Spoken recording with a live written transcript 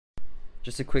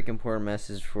Just a quick important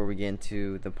message before we get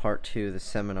into the part 2 of the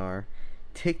seminar.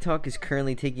 TikTok is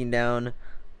currently taking down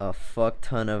a fuck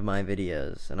ton of my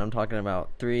videos, and I'm talking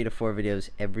about 3 to 4 videos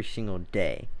every single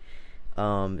day. So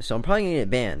I'm probably gonna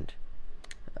get banned.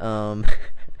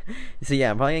 So yeah,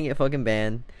 I'm probably gonna get fucking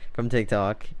banned from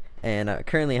TikTok, and I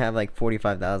currently have like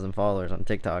 45,000 followers on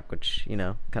TikTok, which,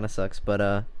 kind of sucks,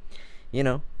 but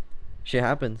shit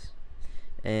happens.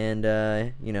 And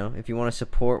if you want to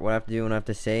support what I have to do and what I have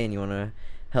to say, and you want to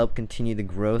help continue the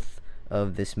growth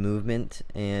of this movement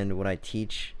and what I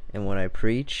teach and what I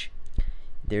preach,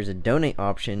 there's a donate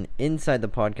option inside the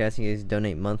podcast. You guys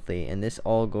donate monthly, and this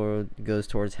all goes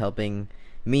towards helping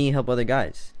me help other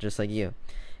guys just like you.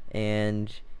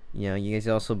 And you guys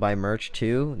also buy merch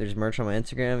too. There's merch on my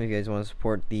Instagram if you guys want to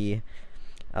support the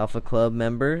Alpha Club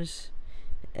members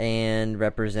and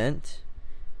represent.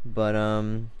 But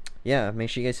yeah, make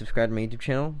sure you guys subscribe to my YouTube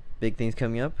channel. Big things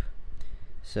coming up.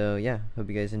 So yeah, hope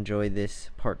you guys enjoy this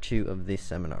part 2 of this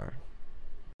seminar.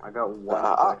 I got one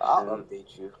question. I'll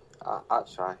update you. I'll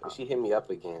try. If she hit me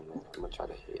up again, I'm gonna try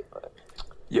to hit. But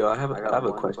yo, I have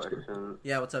a question.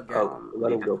 Yeah, what's up, Garrett?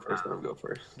 Let him go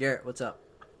first. Garrett, what's up?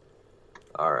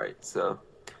 All right, so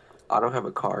I don't have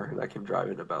a car, and I can drive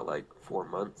in about like 4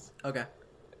 months. Okay.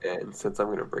 And since I'm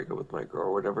gonna break up with my girl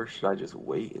or whatever, should I just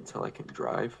wait until I can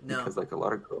drive? No. Because like a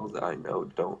lot of girls that I know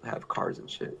don't have cars and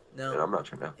shit. No. And I'm not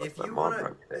trying to have If my you mom wanna,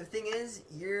 drive. the thing is,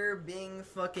 you're being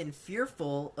fucking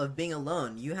fearful of being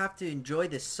alone. You have to enjoy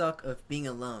the suck of being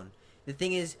alone. The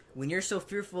thing is, when you're so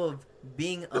fearful of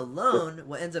being alone,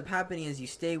 what ends up happening is you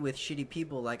stay with shitty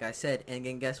people, like I said, and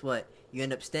then guess what? You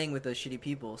end up staying with those shitty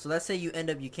people. So let's say you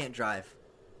can't drive.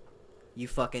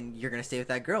 You're gonna stay with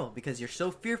that girl because you're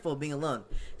so fearful of being alone.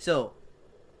 So,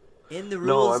 in the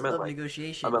rules of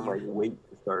negotiation, I meant like wait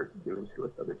to start doing shit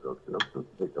with other girls because I'm supposed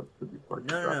to pick up to be part.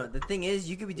 No. The thing is,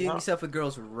 you could be doing stuff with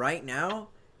girls right now,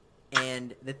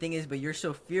 and the thing is, but you're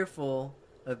so fearful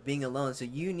of being alone, so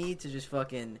you need to just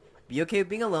fucking be okay with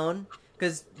being alone.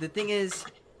 Because the thing is,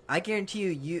 I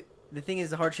guarantee you,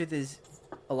 the hard truth is,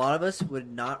 a lot of us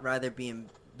would not rather be in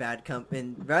bad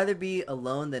company, rather be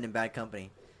alone than in bad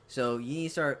company. So you need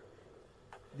to start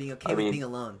being okay with being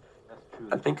alone.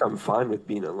 I think I'm fine with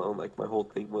being alone. Like my whole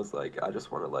thing was like I just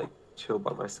want to like chill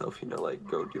by myself, like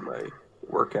go do my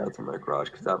workouts in my garage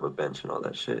because I have a bench and all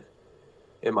that shit.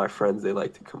 And my friends, they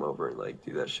like to come over and like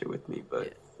do that shit with me,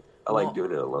 but I like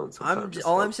doing it alone sometimes.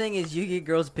 I'm saying is you get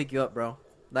girls to pick you up, bro.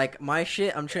 Like my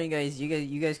shit, I'm showing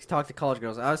you guys can talk to college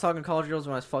girls. I was talking to college girls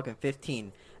when I was fucking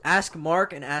 15. Ask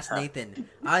Mark and ask Nathan.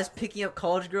 I was picking up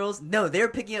college girls. No, they were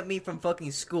picking up me from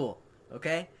fucking school.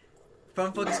 Okay.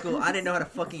 From fucking school. I didn't know how to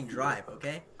fucking drive,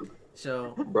 okay?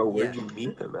 So, bro, where'd you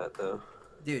meet them at, though?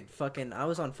 Dude, I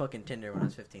was on fucking Tinder when I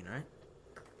was 15, right?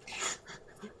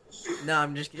 No,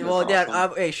 I'm just kidding. Well, Dad,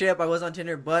 hey, straight up, I was on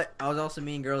Tinder, but I was also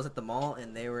meeting girls at the mall,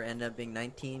 and they ended up being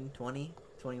 19, 20,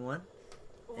 21.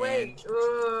 Wait.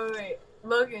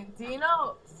 Logan, do you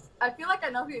know... I feel like I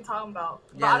know who you're talking about,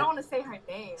 but Yeah, I don't want to say her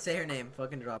name. Say her name.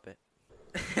 Fucking drop it.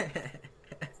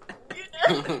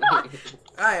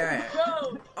 Alright.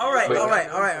 All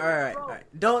right.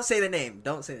 Don't say the name.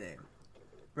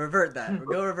 Revert that.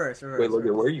 Go reverse. Wait,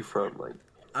 Logan, where are you from? Like,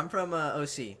 I'm from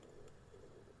OC.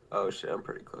 Oh shit, I'm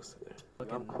pretty close to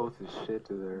there. I'm close as shit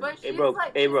to there. But she's bro.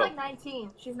 like 19.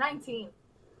 She's 19.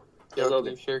 Yo,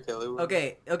 Logan, share Kelly.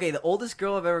 Okay. The oldest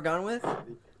girl I've ever gone with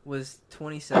was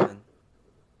 27.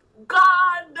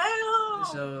 God damn.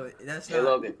 So that's not. Hey,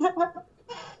 Logan.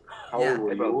 How Yeah. old were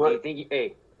Hey, you? bro, do What? you think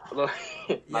hey, look,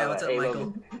 Yeah, what's up, hey, Michael?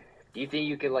 Logan, do you think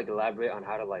you could like elaborate on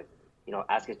how to like,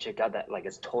 ask a chick out that like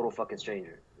is total fucking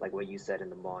stranger, like what you said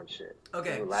in the mall and shit? Okay,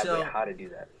 Can you elaborate how to do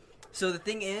that? So the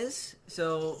thing is,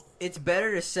 it's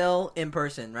better to sell in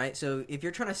person, right? So if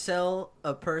you're trying to sell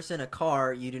a person a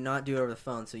car, you do not do it over the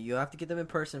phone. So you have to get them in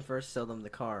person first, sell them the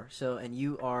car. And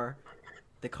you are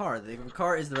the car. The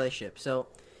car is the relationship. So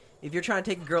if you're trying to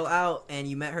take a girl out and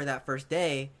you met her that first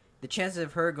day, the chances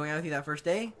of her going out with you that first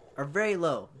day are very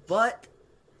low. But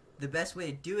the best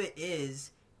way to do it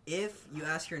is if you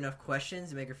ask her enough questions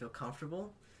to make her feel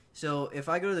comfortable. So if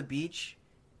I go to the beach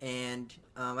and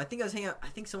I think I was hanging out,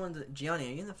 Gianni,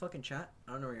 are you in the fucking chat?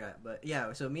 I don't know where you're at, but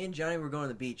yeah, so me and Gianni were going to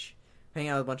the beach, hanging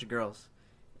out with a bunch of girls.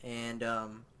 And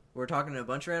we're talking to a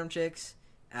bunch of random chicks,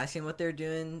 asking what they're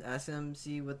doing, asking them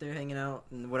see what they're hanging out,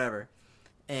 and whatever.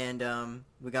 And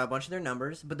we got a bunch of their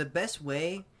numbers. But the best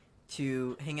way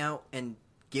to hang out and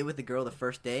get with the girl the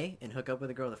first day and hook up with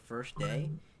the girl the first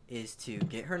day is to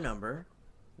get her number,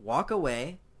 walk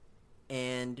away,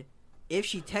 and if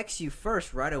she texts you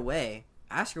first right away,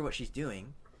 ask her what she's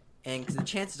doing. And because the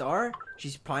chances are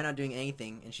she's probably not doing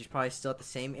anything and she's probably still at the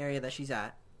same area that she's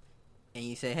at. And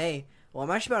you say, hey, well,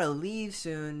 I'm actually about to leave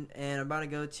soon, and I'm about to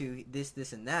go to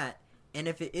this, and that. And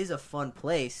if it is a fun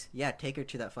place, yeah, take her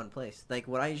to that fun place. Like,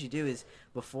 what I usually do is,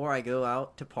 before I go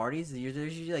out to parties, there's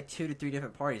usually like 2 to 3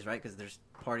 different parties, right? Because there's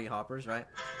party hoppers, right?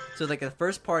 So, like, the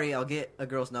first party, I'll get a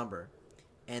girl's number.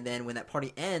 And then when that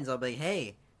party ends, I'll be like,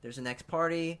 hey, there's a next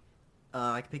party.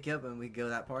 I can pick you up, and we go to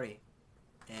that party.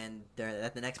 And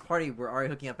at the next party, we're already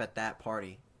hooking up at that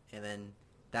party. And then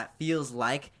that feels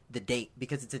like the date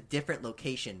because it's a different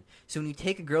location. So when you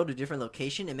take a girl to a different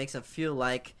location, it makes them feel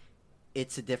like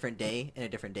it's a different day and a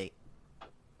different date.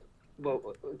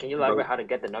 Well, can you elaborate how to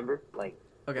get the number? Like,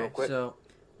 Okay, real quick? so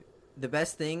the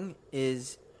best thing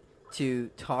is to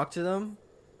talk to them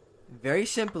very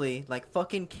simply, like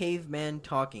fucking caveman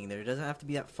talking. There doesn't have to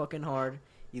be that fucking hard.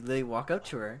 You literally walk up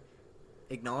to her,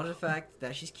 acknowledge the fact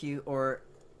that she's cute, or,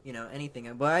 you know, anything.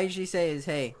 What I usually say is,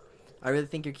 hey, I really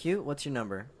think you're cute. What's your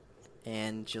number?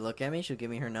 And she'll look at me. She'll give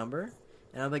me her number.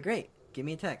 And I'll be like, great. Give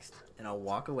me a text. And I'll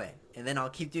walk away. And then I'll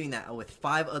keep doing that with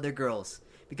 5 other girls.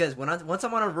 Because once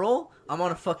I'm on a roll, I'm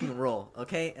on a fucking roll.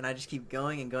 Okay? And I just keep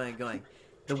going and going and going.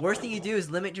 The worst thing you do is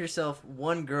limit yourself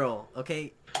one girl.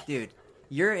 Okay? Dude,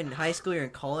 you're in high school, you're in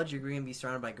college, you're going to be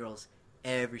surrounded by girls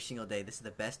every single day. This is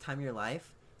the best time of your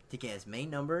life to get as many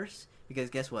numbers. Because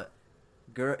guess what?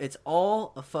 Girl, it's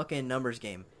all a fucking numbers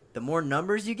game. The more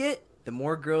numbers you get, the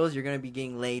more girls you're going to be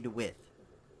getting laid with.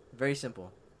 Very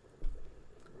simple.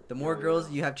 The more girls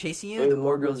you have chasing you, the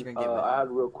more girls you're going to get with. I had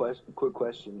a quick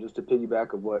question, just to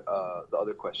piggyback of what the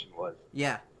other question was.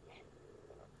 Yeah.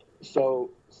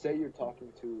 So, say you're talking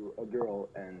to a girl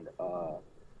and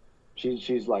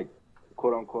she's like,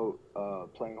 quote unquote,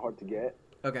 playing hard to get.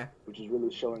 Okay. Which is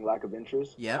really showing lack of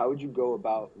interest. Yeah. How would you go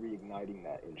about reigniting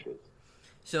that interest?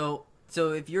 So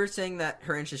if you're saying that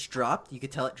her interest dropped, you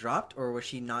could tell it dropped, or was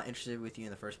she not interested with you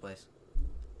in the first place?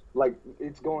 Like,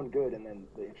 it's going good and then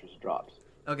the interest drops.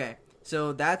 Okay.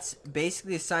 So that's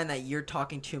basically a sign that you're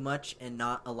talking too much and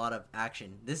not a lot of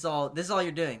action. This is all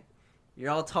you're doing. You're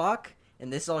all talk,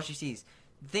 and this is all she sees.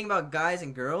 The thing about guys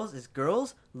and girls is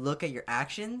girls look at your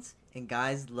actions, and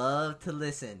guys love to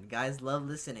listen. Guys love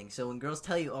listening. So when girls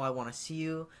tell you, oh, I want to see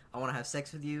you, I want to have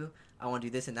sex with you, I want to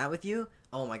do this and that with you,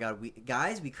 oh my god, we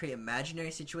create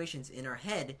imaginary situations in our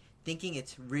head thinking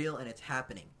it's real and it's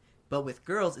happening. But with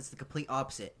girls, it's the complete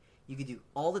opposite. You can do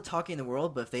all the talking in the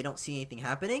world, but if they don't see anything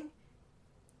happening,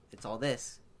 it's all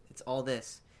this. It's all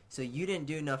this. So you didn't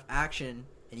do enough action,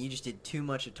 and you just did too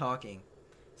much of talking.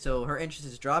 So her interest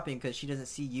is dropping because she doesn't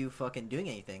see you fucking doing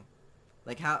anything.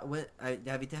 Like, how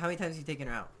many times have you taken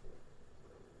her out?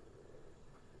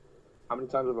 How many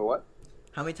times over what?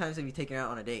 How many times have you taken her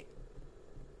out on a date?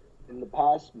 In the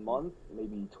past month,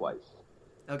 maybe twice.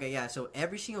 Okay, yeah, so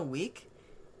every single week,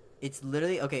 it's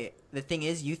literally, okay, the thing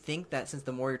is, you think that since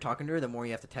the more you're talking to her, the more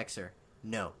you have to text her.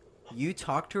 No. You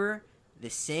talk to her the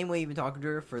same way you've been talking to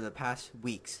her for the past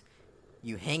weeks.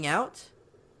 You hang out,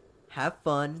 have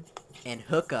fun, and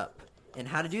hook up. And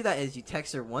how to do that is you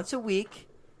text her once a week,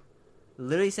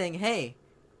 literally saying, hey,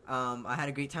 I had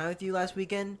a great time with you last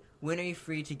weekend. When are you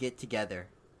free to get together?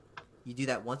 You do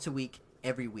that once a week,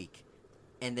 every week.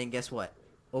 And then guess what?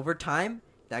 Over time,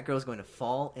 that girl's going to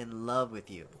fall in love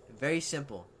with you. Very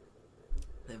simple.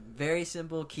 A very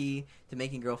simple key to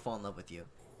making a girl fall in love with you.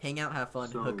 Hang out, have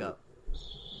fun, hook up.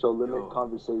 So limit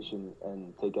conversation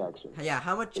and take action. Yeah,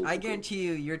 how much? Basically. I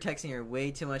guarantee you're texting her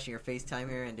way too much in your FaceTime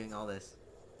here and doing all this.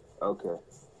 Okay.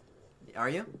 Are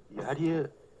you? Yeah, how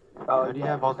do you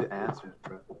have all the answers,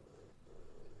 bro?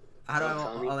 How do I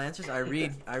have all the answers? I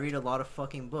read a lot of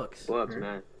fucking books. Books,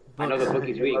 man. I know the book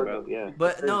he's reading, bro. Yeah.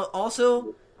 But no,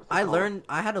 also, I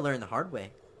had to learn the hard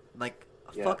way. Like,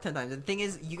 fuck 10 times. The thing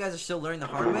is, you guys are still learning the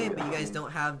hard way, but you guys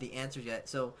don't have the answers yet.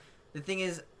 So, the thing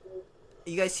is,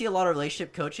 you guys see a lot of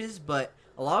relationship coaches, but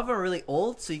a lot of them are really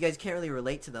old, so you guys can't really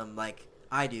relate to them like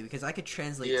I do, because I could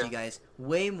translate to you guys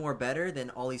way more better than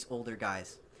all these older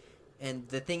guys. And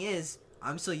the thing is,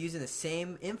 I'm still using the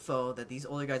same info that these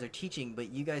older guys are teaching, but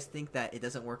you guys think that it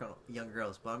doesn't work on young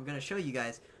girls. But I'm going to show you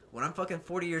guys, when I'm fucking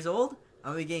 40 years old,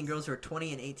 I'm going to be getting girls who are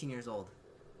 20 and 18 years old.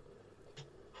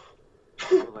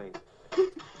 Like,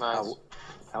 Nice.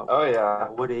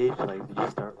 At what age, like, did you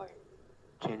start, like,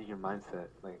 changing your mindset,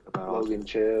 like, about all Logan,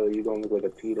 chill. You gonna look like a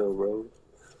pedo, bro.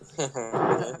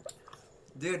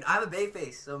 Dude, I have a baby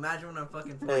face, so imagine when I'm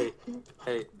fucking 40.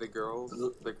 Hey, the girls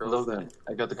Logan,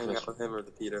 I got the hang out question. with him or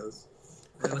the pedos.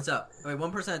 Wait, what's up? Wait,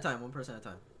 1% at a time, 1% at a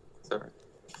time. Sorry.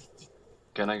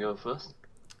 Can I go first?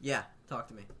 Yeah, talk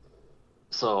to me.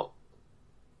 So,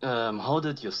 how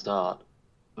did you start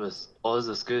with all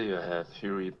the skill you have?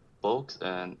 You read books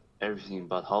and everything,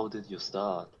 but how did you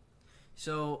start?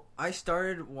 So, I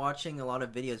started watching a lot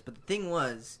of videos, but the thing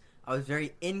was, I was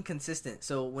very inconsistent.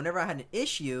 So whenever I had an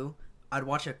issue, I'd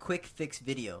watch a quick fix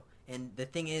video. And the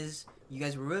thing is, you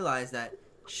guys will realize that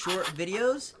short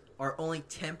videos are only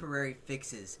temporary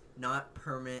fixes, not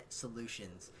permanent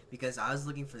solutions. Because I was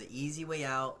looking for the easy way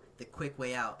out, the quick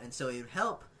way out. And so it would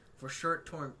help for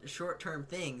short-term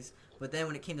things, but then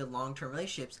when it came to long-term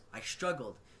relationships, I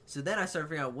struggled. So then I started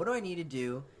figuring out, what do I need to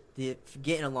do to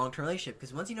get in a long-term relationship?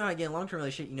 Because once you know how to get in a long-term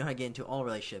relationship, you know how to get into all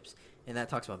relationships. And that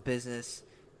talks about business,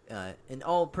 and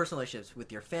all personal relationships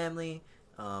with your family,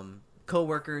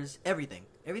 co-workers, everything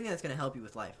that's going to help you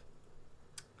with life.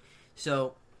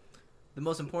 So the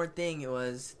most important thing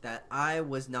was that I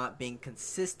was not being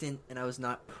consistent, and I was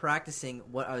not practicing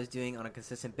what I was doing on a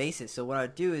consistent basis. So what I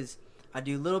would do is I'd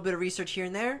do a little bit of research here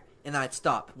and there, and then I'd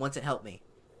stop once it helped me,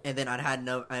 and then I'd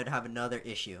have another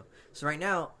issue. So right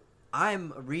now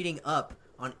I'm reading up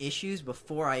on issues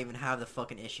before I even have the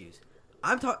fucking issues.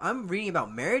 I'm reading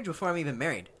about marriage before I'm even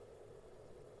married.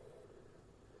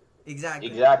 Exactly,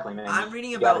 man. I'm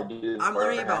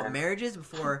learning about marriages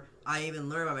before I even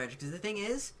learn about marriage. Because the thing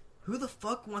is, who the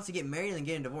fuck wants to get married and then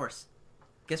get a divorce?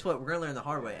 Guess what? We're gonna learn the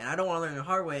hard way, and I don't want to learn the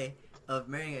hard way of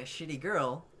marrying a shitty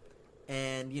girl.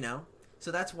 And so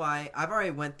that's why I've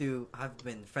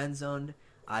been friend zoned.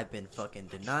 I've been fucking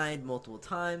denied multiple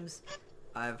times.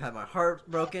 I've had my heart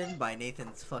broken by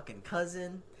Nathan's fucking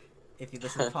cousin. If you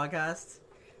listen to the podcast,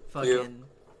 fucking.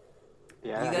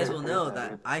 Yeah, you guys will know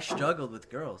that I struggled with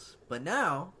girls, but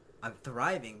now I'm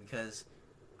thriving because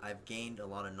I've gained a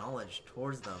lot of knowledge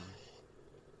towards them.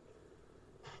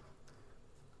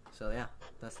 So yeah,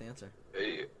 that's the answer.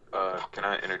 Hey, can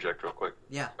I interject real quick?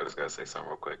 Yeah. I just gotta say something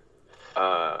real quick.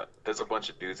 There's a bunch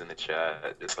of dudes in the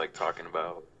chat just like talking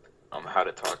about how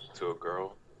to talk to a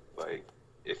girl, like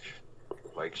if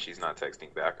like she's not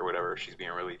texting back or whatever, she's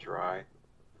being really dry.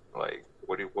 Like,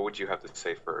 what would you have to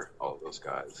say for all of those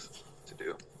guys to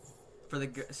do?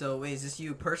 So wait, is this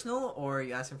you personal, or are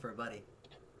you asking for a buddy?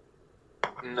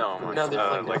 No, like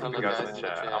the guys in the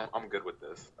chat. I'm good with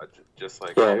this. Just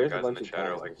like yeah, the guys in the chat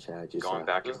are like going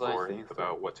back and forth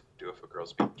about what to do if a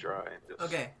girl's being dry. And just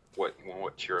okay. What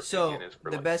your opinion is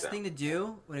for the best thing to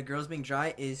do when a girl's being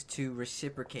dry is to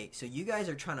reciprocate. So you guys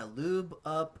are trying to lube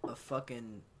up a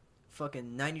fucking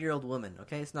 90-year-old woman.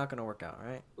 Okay, it's not gonna work out,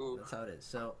 right? Ooh. That's how it is.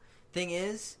 So thing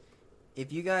is,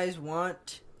 if you guys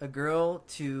want a girl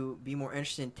to be more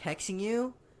interested in texting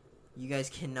you, you guys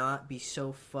cannot be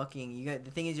so fucking...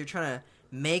 the thing is, you're trying to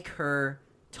make her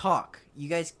talk. You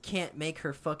guys can't make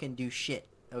her fucking do shit,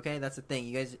 okay? That's the thing.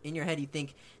 You guys, in your head, you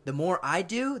think, the more I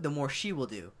do, the more she will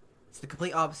do. It's the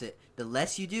complete opposite. The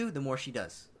less you do, the more she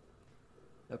does.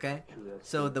 Okay?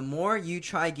 So the more you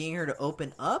try getting her to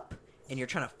open up, and you're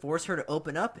trying to force her to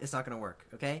open up, it's not going to work,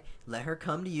 okay? Let her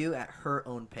come to you at her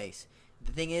own pace.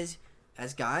 The thing is,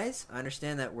 as guys, I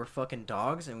understand that we're fucking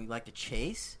dogs, and we like to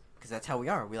chase... because that's how we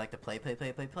are. We like to play.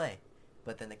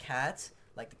 But then the cats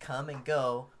like to come and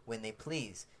go when they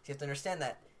please. So you have to understand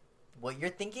that what you're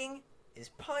thinking is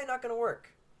probably not going to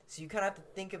work. So you kind of have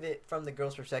to think of it from the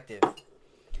girl's perspective.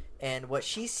 And what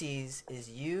she sees is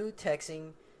you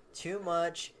texting too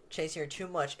much, chasing her too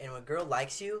much. And when a girl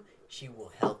likes you, she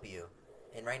will help you.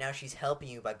 And right now she's helping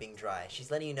you by being dry. She's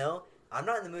letting you know, I'm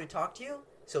not in the mood to talk to you,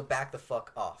 so back the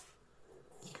fuck off.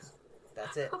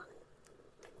 That's it.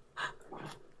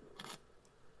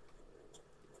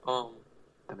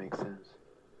 That makes sense.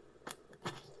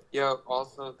 Yeah,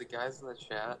 also, the guys in the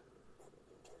chat,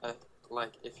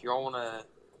 like, if y'all wanna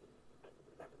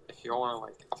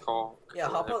like talk, yeah,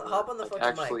 hop on the fucking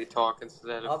actually mic. Talk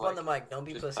instead of hop like, on the mic. Don't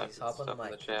be pussies. Hop on the mic.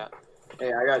 In the chat.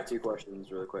 Hey, I got 2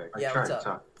 questions really quick. Yeah, what's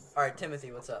up? All right,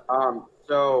 Timothy, what's up?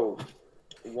 So,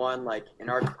 one, like, in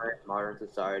our current modern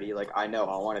society, like, I know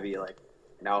I want to be like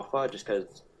an alpha just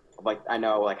because, like, I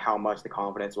know like how much the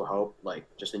confidence will help, like,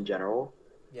 just in general.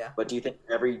 Yeah. But do you think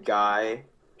every guy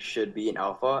should be an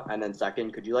alpha? And then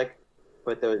second, could you like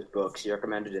put those books you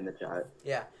recommended in the chat?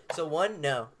 Yeah. So one,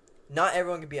 no, not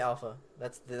everyone can be alpha.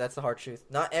 That's the hard truth.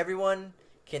 Not everyone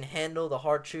can handle the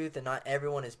hard truth, and not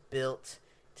everyone is built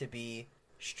to be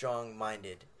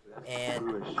strong-minded.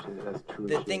 And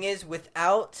the thing is,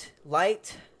 without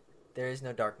light, there is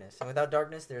no darkness, and without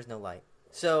darkness, there is no light.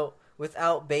 So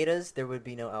without betas, there would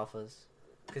be no alphas,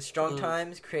 because strong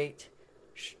times create.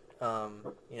 Hard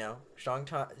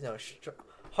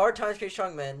times create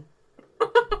strong men.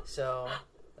 So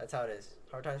that's how it is.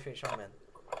 Hard times create strong men,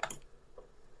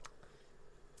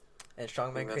 and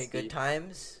strong men create good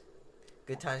times.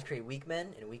 Good times create weak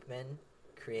men, and weak men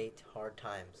create hard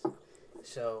times.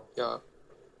 So yeah,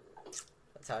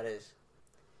 that's how it is.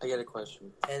 I get a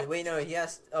question. And wait, no, he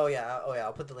asked. Oh yeah.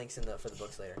 I'll put the links for the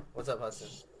books later. What's up, Hudson?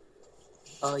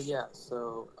 Yeah.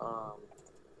 So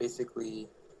basically,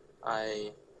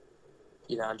 I've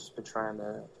just been trying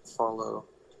to follow,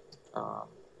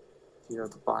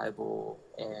 the Bible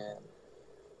and,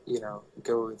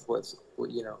 go with what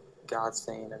God's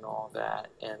saying and all that.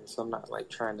 And so I'm not like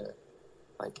trying to,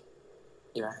 like,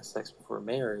 have sex before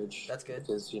marriage. That's good.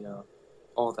 Because,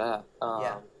 all that.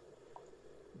 Yeah.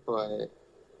 But,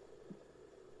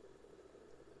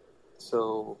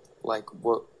 so, like,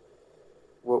 what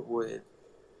would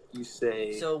you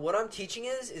say? So what I'm teaching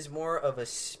is more of a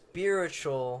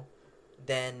spiritual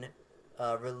than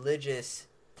a religious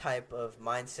type of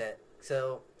mindset.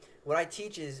 So what I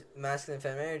teach is masculine and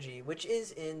feminine energy, which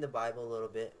is in the Bible a little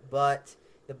bit, but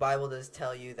the Bible does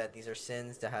tell you that these are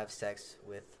sins to have sex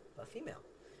with a female,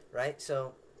 right?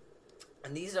 So,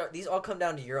 and these all come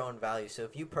down to your own values. So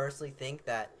if you personally think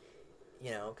that,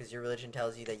 because your religion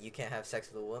tells you that you can't have sex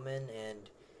with a woman and,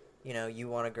 you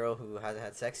want a girl who hasn't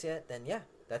had sex yet, then yeah,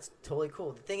 that's totally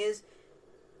cool. The thing is,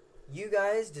 you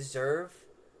guys deserve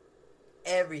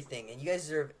everything, and you guys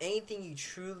deserve anything you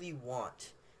truly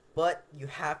want, but you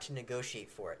have to negotiate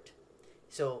for it.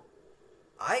 So,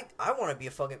 I want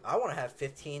to have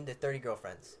 15 to 30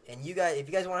 girlfriends, and you guys, if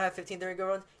you guys want to have 15, 30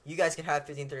 girlfriends, you guys can have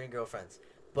 15, 30 girlfriends,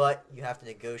 but you have to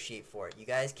negotiate for it. You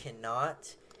guys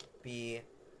cannot be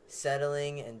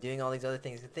settling and doing all these other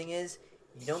things. The thing is,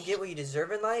 you don't get what you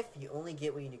deserve in life, you only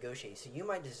get what you negotiate. So you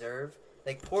might deserve,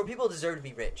 like, poor people deserve to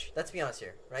be rich. Let's be honest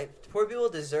here, right? Poor people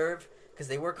deserve, because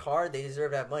they work hard, they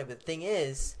deserve to have money. But the thing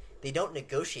is, they don't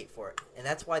negotiate for it, and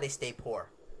that's why they stay poor.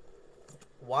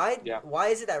 Why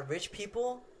is it that rich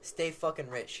people stay fucking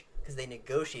rich? Because they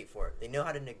negotiate for it. They know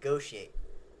how to negotiate.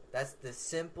 That's the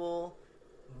simple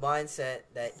mindset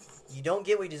that you don't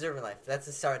get what you deserve in life. That's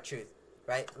the sad truth,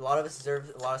 right? A lot of us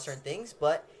deserve a lot of certain things,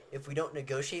 but if we don't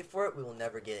negotiate for it, we will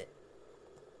never get it.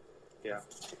 Yeah.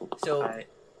 So,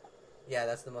 yeah,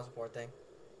 that's the most important thing.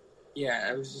 Yeah,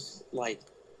 I was just like,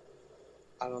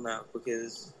 I don't know,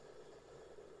 because,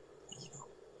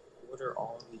 what are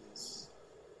all these,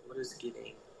 what is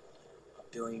getting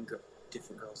a billion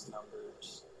different girls'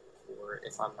 numbers for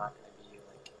if I'm not going to be,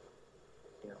 like,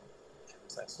 having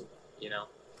sex with them,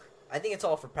 I think it's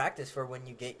all for practice for when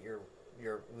you get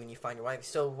when you find your wife.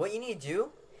 So what you need to do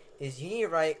is you need to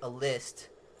write a list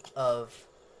of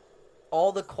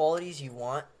all the qualities you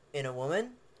want in a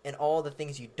woman and all the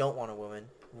things you don't want in a woman.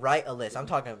 Write a list. I'm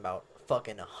talking about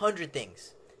fucking 100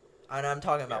 things. And I'm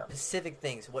talking about specific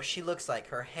things. What she looks like,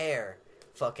 her hair,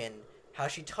 fucking how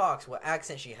she talks, what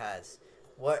accent she has,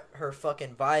 what her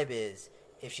fucking vibe is,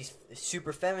 if she's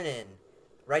super feminine.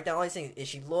 Write down all these things. Is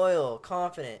she loyal,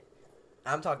 confident?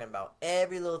 I'm talking about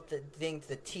every little thing to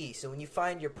the T. So when you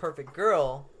find your perfect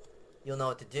girl, you'll know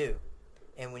what to do.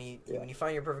 And when you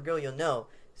find your perfect girl, you'll know.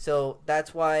 So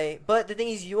that's why. But the thing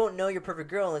is, you won't know your perfect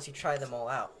girl unless you try them all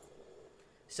out.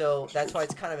 So that's why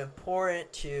it's kind of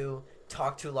important to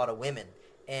talk to a lot of women.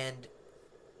 And,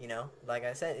 like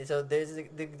I said, so there's a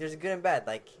good and bad.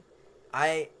 Like,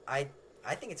 I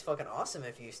think it's fucking awesome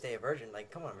if you stay a virgin.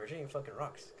 Like, come on, virgin fucking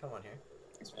rocks. Come on here.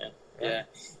 Thanks, man. Yeah.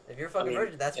 If you're a fucking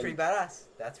virgin, that's pretty badass.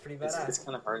 That's pretty badass. It's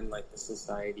kind of hard in, like, the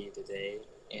society today,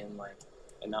 and, like,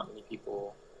 and not many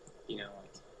people,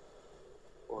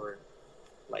 or,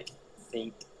 like,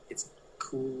 think it's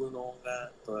cool and all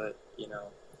that, but,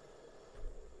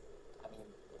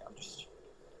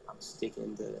 I'm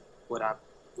sticking to what I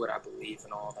believe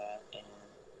and all that,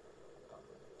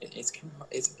 and it's kind of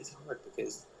it's hard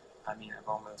because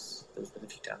there's been a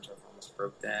few times I've almost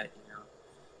broke that,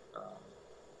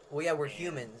 Well, yeah, we're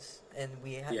humans, and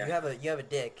you have a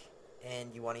dick,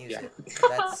 and you want to use it.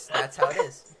 That's how it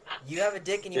is. You have a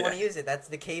dick and you want to use it. That's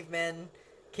the caveman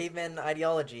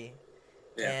ideology,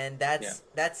 and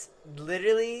that's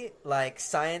literally like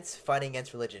science fighting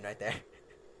against religion right there.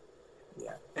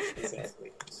 Yeah,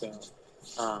 exactly. So,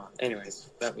 anyways,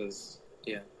 that was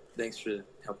thanks for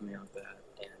helping me out with that,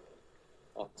 and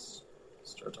I'll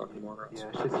start talking more. Yeah,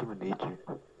 it's just human nature.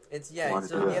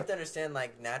 So you have to understand,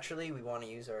 like, naturally we want to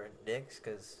use our dicks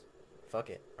because fuck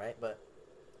it, right? But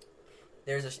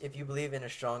if you believe in a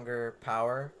stronger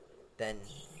power, then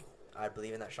I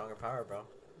believe in that stronger power, bro.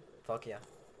 Fuck yeah.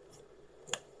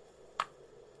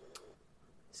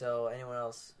 So, anyone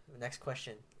else? Next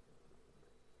question.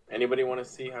 Anybody want to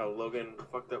see how Logan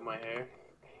fucked up my hair?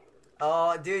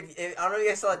 Oh, dude, I don't know if you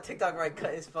guys saw that TikTok where I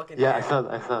cut his fucking hair. I saw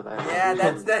that. Yeah,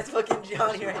 that's fucking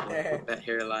Johnny right there. That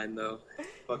hairline, though.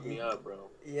 Fuck me up, bro.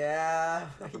 Yeah.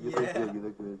 You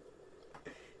look good.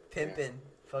 Pimpin'. Yeah.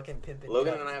 Fucking pimpin'.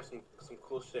 Logan and I have some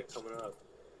cool shit coming up.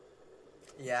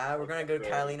 Yeah, we're gonna go to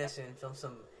Catalina soon and film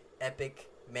some epic,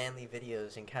 manly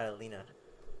videos in Catalina.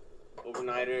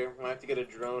 Overnighter. Might have to get a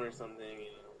drone or something,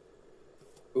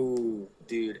 Ooh,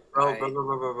 dude.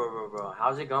 Bro,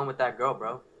 how's it going with that girl,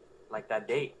 bro? Like that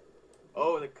date?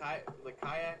 Oh, the kayak.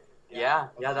 Yeah,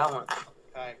 that one.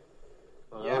 Kayak.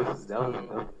 Oh, Yeah. that was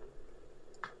dumb.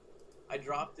 I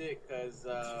dropped it because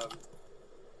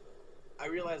I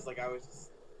realized like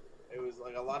it was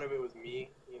like a lot of it was me,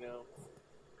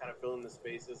 kind of filling the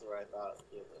spaces where I thought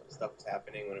stuff was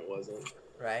happening when it wasn't.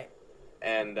 Right.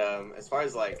 And as far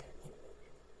as like,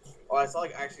 I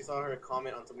actually saw her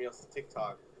comment on somebody else's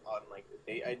TikTok on like the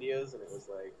date ideas, and it was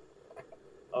like,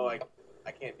 oh, I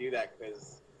can't do that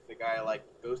because the guy like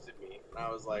ghosted me, and I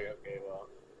was like, okay, well,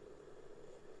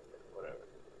 whatever.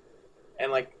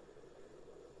 And like,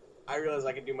 I realized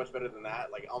I could do much better than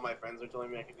that. Like all my friends are telling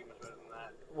me I could do much better than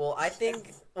that. Well, I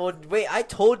think. Well, wait. I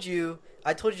told you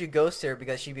ghost her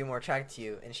because she'd be more attracted to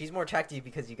you, and she's more attracted to you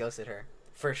because you ghosted her,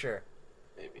 for sure.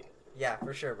 Maybe. Yeah,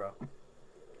 for sure, bro.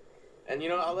 And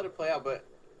I'll let it play out. But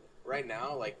right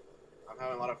now, like, I'm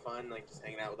having a lot of fun, like just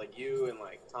hanging out with like you and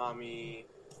like Tommy.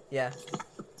 Yeah.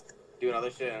 Doing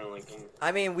other shit and like.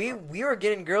 I mean, we were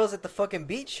getting girls at the fucking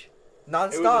beach,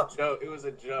 nonstop. It was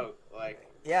a joke. Like.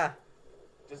 Yeah.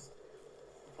 Just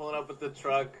pulling up with the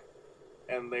truck,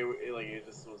 and they were like, it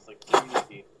just was like too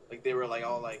easy. Like they were like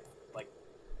all like.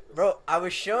 Bro, I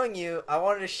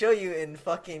wanted to show you in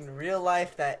fucking real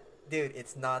life that, dude,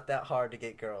 it's not that hard to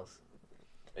get girls.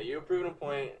 Yeah, you proved a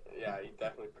point. Yeah, you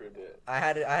definitely proved it. I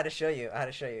had to show you.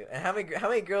 And how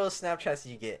many girls Snapchats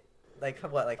did you get? Like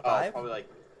what? Like 5? Probably like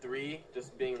 3.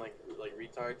 Just being like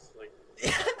retards, like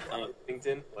on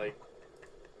LinkedIn. Like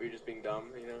we were just being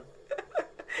dumb,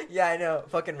 Yeah, I know.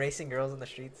 Fucking racing girls in the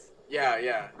streets. Yeah.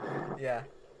 Yeah.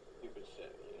 Stupid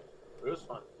shit. But it was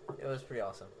fun. It was pretty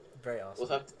awesome. Very awesome. We'll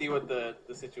have to see what the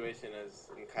situation is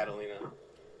in Catalina.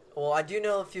 Well, I do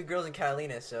know a few girls in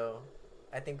Catalina, so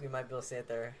I think we might be able to stay at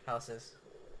their houses.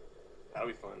 That'll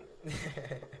be fun.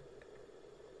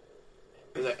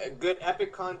 There's a good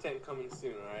epic content coming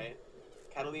soon, alright?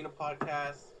 Catalina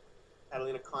podcast,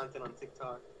 Catalina content on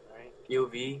TikTok, alright?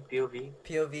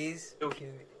 POVs.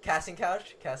 Casting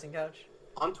couch.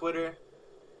 On Twitter.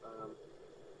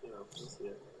 Just,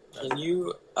 yeah.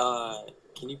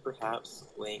 Can you perhaps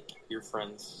link your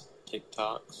friends'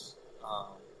 TikToks,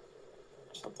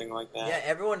 something like that? Yeah,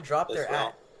 everyone drop their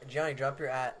at. Johnny, drop your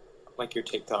at. Like your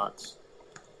TikToks,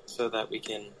 so that we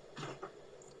can.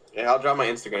 Yeah, I'll drop my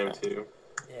Instagram too.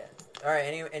 Yeah. All right.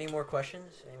 Any more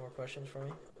questions? Any more questions for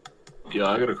me? Yeah,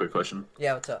 I got a quick question.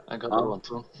 Yeah, what's up? I got one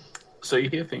too. So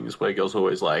you hear things where girls are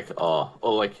always like, or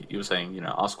like you were saying,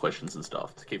 ask questions and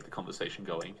stuff to keep the conversation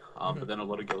going. But then a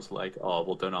lot of girls are like, oh,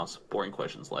 well, don't ask boring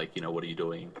questions like, what are you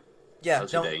doing? Yeah,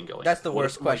 how's your day going? That's the What are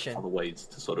worst some, question. Other ways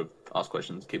to sort of ask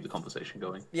questions, keep the conversation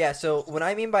going. Yeah, so what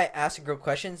I mean by asking girl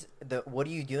questions, the what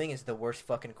are you doing is the worst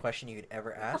fucking question you could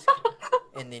ever ask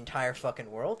in the entire fucking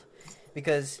world.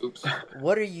 Because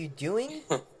what are you doing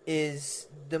is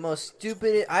the most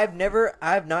stupid. I have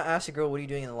not asked a girl what are you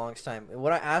doing in the longest time.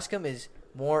 What I ask them is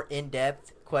more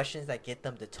in-depth questions that get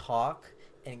them to talk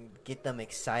and get them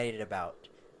excited about.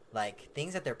 Like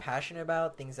things that they're passionate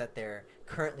about, things that they're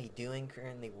currently doing,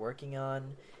 currently working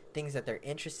on, things that they're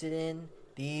interested in.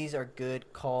 These are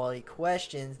good quality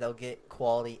questions. They'll get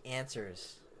quality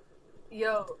answers.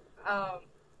 Yo,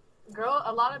 girl,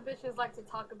 a lot of bitches like to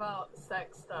talk about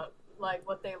sex stuff. Like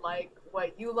what they like,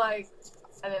 what you like,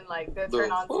 and then like their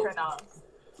turn-ons.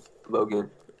 Logan,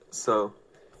 so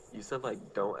you said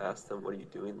like don't ask them what are you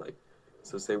doing, like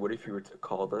so say what if you were to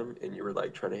call them and you were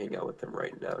like trying to hang out with them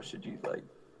right now? Should you like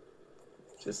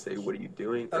just say what are you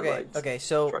doing? Okay,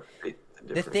 so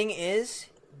the thing is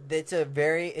it's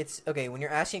okay when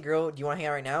you're asking a girl do you want to hang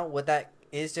out right now, what that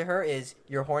is to her is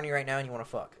you're horny right now and you want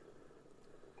to fuck.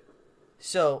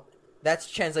 So that's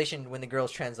translation when the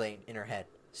girl's translating in her head.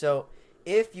 So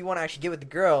if you want to actually get with the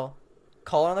girl,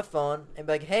 call her on the phone and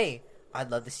be like, hey,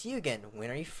 I'd love to see you again. When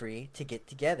are you free to get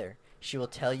together? She will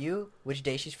tell you which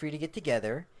day she's free to get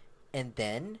together, and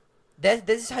then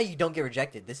this is how you don't get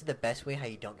rejected. This is the best way how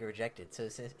you don't get rejected. So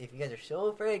since if you guys are so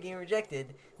afraid of getting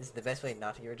rejected, this is the best way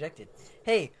not to get rejected.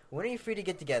 Hey, when are you free to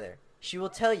get together? She will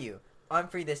tell you, I'm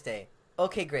free this day.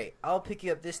 Okay, great. I'll pick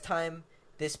you up this time,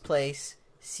 this place.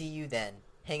 See you then.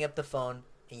 Hang up the phone,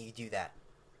 and you do that.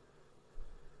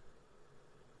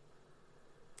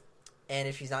 And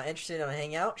if she's not interested in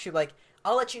hanging out, she'll be like,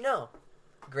 I'll let you know.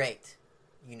 Great.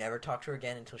 You never talk to her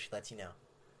again until she lets you know.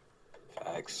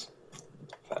 Facts.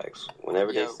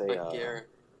 Whenever they say,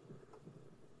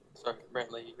 sorry,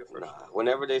 Brantley, you go first. Nah,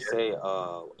 whenever they say,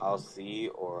 I'll see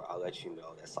or I'll let you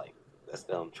know, that's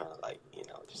them trying to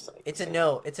just like. It's a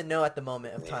no. It's a no at the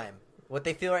moment of time. What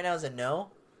they feel right now is a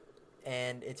no,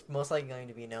 and it's most likely going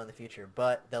to be a no in the future,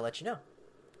 but they'll let you know.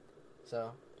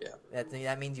 So Yeah.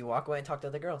 That means you walk away and talk to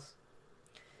other girls.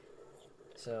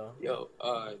 So. Yo,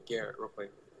 Garrett, real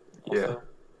quick. Yeah. Also,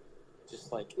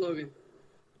 just like Logan,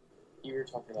 you were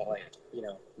talking about like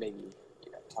maybe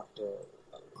talk to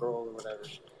a girl or whatever.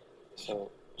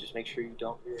 So just make sure you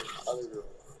don't hear other girls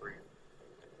before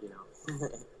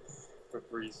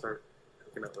before you start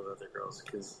hooking up with other girls,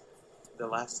 because the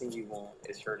last thing you want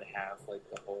is her to have like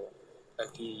the whole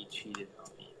he cheated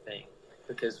on me thing.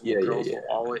 Because girls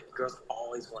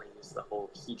always want to use the whole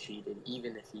he cheated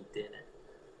even if he didn't.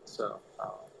 So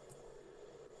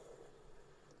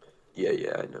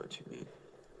yeah, I know what you mean.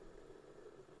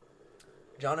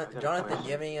 Jonathan, do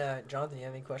you have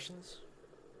any questions?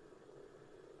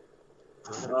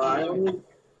 I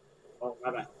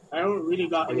don't really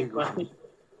got any questions.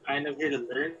 I'm here to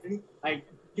learn. I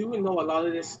do know a lot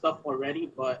of this stuff already,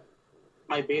 but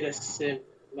my beta sim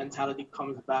mentality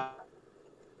comes back.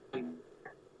 And,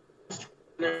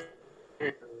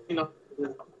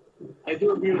 I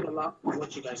do agree with a lot of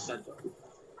what you guys said, though.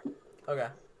 Okay.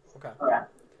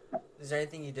 Is there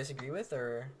anything you disagree with,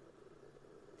 or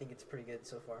think it's pretty good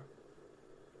so far?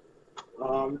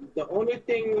 The only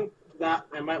thing that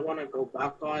I might want to go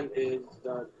back on is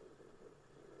the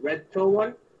red pill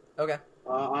one. Okay.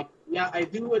 Yeah, I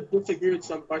do disagree with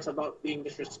some parts about being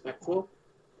disrespectful,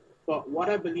 but what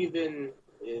I believe in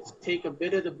is take a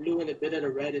bit of the blue and a bit of the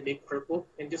red and make purple,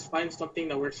 and just find something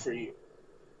that works for you.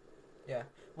 Yeah.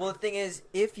 Well, the thing is,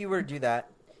 if you were to do that,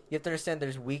 you have to understand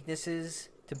there's weaknesses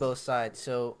to both sides.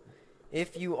 So,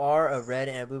 if you are a red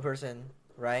and a blue person,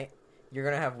 right, you're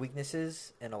going to have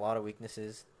weaknesses and a lot of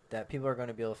weaknesses that people are going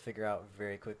to be able to figure out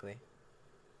very quickly.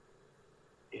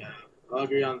 Yeah, I'll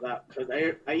agree on that. Because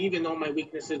I even know my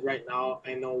weaknesses right now.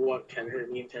 I know what can hurt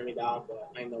me and tear me down,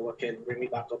 but I know what can bring me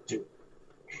back up too.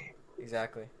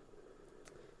 Exactly.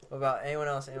 What about anyone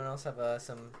else? Anyone else have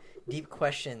some deep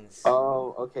questions?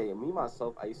 Okay. Me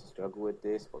myself, I used to struggle with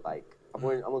this, but like I'm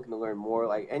looking to learn more.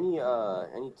 Like any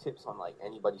tips on like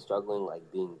anybody struggling like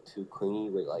being too clingy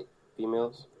with like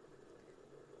females?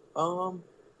 I'll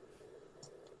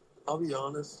be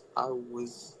honest. I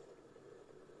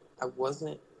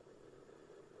wasn't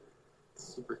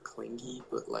super clingy,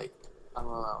 but like I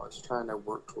don't know. I was trying to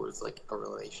work towards like a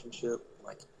relationship,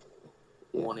 like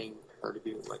wanting her to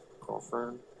be like a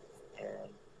girlfriend.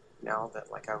 And now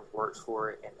that like I've worked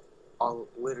for it, and all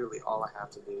I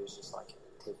have to do is just like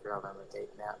take her out on a date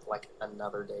now, like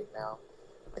another date now,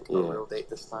 like a real date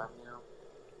this time.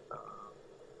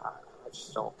 I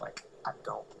just don't like. I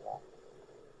don't want.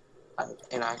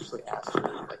 And I actually asked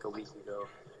her like a week ago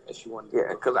if she wanted. Yeah,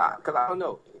 because I don't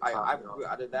know. I grew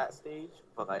out of that stage,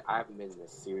 but like I haven't been in a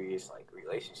serious like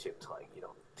relationship to like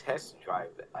test drive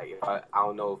it. Like if I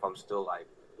don't know if I'm still like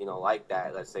like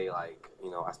that. Let's say like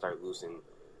I start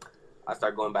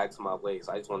going back to my ways.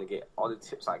 I just want to get all the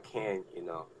tips I can.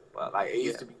 But like it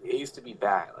used to be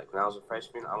bad. Like when I was a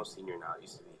freshman, I'm a senior now. It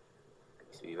used to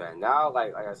be bad. Now,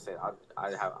 like I said,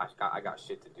 I got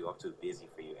shit to do. I'm too busy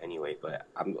for you anyway. But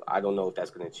I don't know if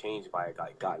that's gonna change if I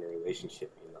like got in a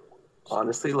relationship.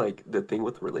 Honestly, like the thing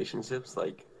with relationships,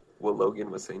 like what Logan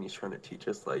was saying, he's trying to teach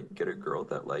us like get a girl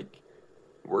that like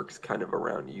works kind of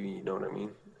around you. You know what I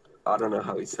mean? I don't know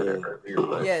how he said it earlier,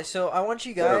 but yeah. So I want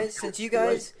you guys, since you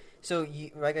guys, so you,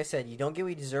 like I said, you don't get what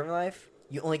you deserve in life.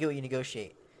 You only get what you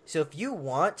negotiate. So if you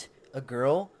want a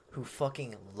girl who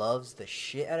fucking loves the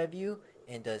shit out of you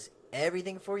and does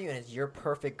everything for you and is your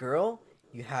perfect girl,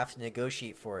 you have to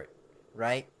negotiate for it,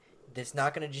 right? It's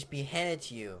not going to just be handed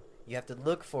to you. You have to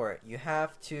look for it. You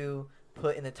have to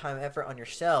put in the time and effort on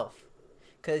yourself,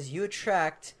 because you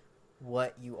attract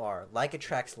what you are. Like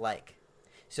attracts like.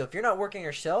 So if you're not working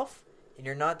yourself and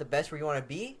you're not the best where you want to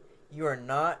be, you are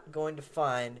not going to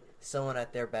find someone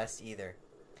at their best either.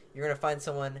 You're going to find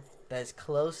someone that is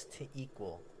close to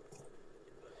equal.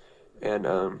 And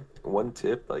one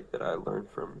tip like that I learned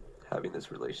from having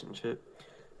this relationship,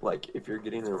 like if you're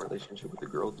getting in a relationship with a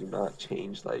girl, do not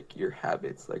change like your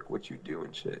habits, like what you do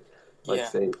and shit. Like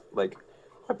say like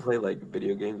I play like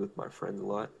video games with my friends a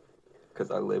lot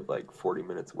because I live like 40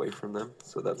 minutes away from them,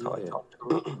 so that's how I talk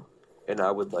to them. And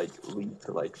I would like leave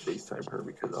to like FaceTime her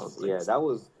because I was like, that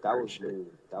was me.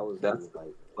 That's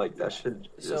like that shit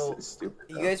So is stupid.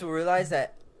 You guys will realize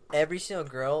that every single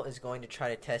girl is going to try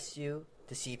to test you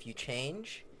to see if you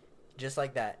change, just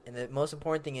like that. And the most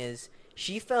important thing is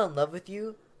she fell in love with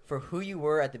you for who you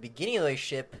were at the beginning of the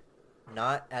relationship,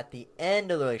 not at the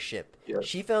end of the relationship. Yeah.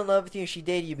 She fell in love with you and she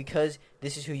dated you because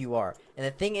this is who you are. And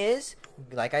the thing is,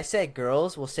 like I said,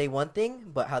 girls will say one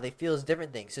thing, but how they feel is a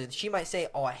different thing. So she might say,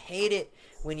 oh, I hate it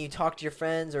when you talk to your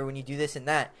friends or when you do this and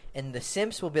that. And the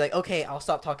simps will be like, okay, I'll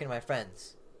stop talking to my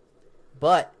friends.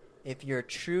 But if you're a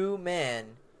true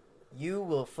man, you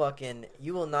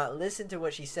will not listen to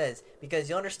what she says, because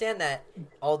you'll understand that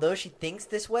although she thinks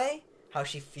this way, how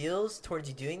she feels towards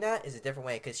you doing that is a different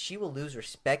way, because she will lose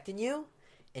respect in you,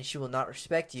 and she will not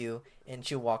respect you, and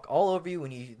she'll walk all over you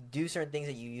when you do certain things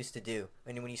that you used to do,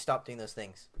 and when you stop doing those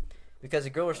things. Because a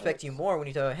girl will respect you more when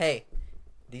you tell her, hey,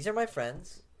 these are my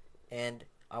friends, and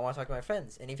I want to talk to my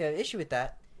friends. And if you have an issue with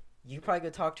that, you can probably go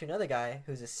talk to another guy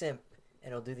who's a simp,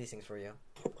 and he'll do these things for you.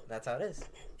 That's how it is.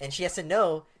 And she has to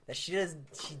know that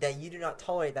that you do not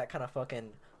tolerate that kind of fucking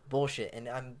bullshit.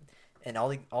 And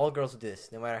all girls will do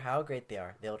this, no matter how great they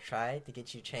are. They'll try to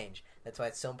get you to change. That's why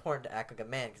it's so important to act like a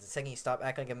man. Because the second you stop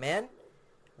acting like a man,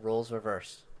 roles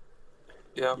reverse.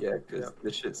 Yeah, because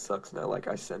this shit sucks now. Like,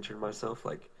 I centered myself,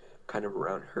 like, kind of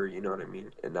around her, you know what I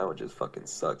mean? And now it just fucking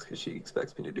sucks because she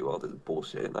expects me to do all this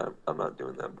bullshit, and I'm not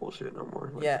doing that bullshit no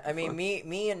more. Like, yeah, I mean,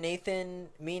 me and Nathan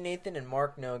and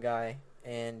Mark know a guy,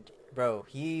 and bro,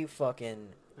 he stopped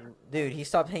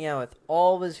hanging out with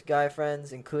all of his guy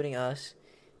friends, including us,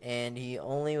 and he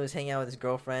only was hanging out with his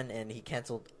girlfriend, and he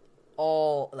canceled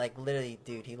literally,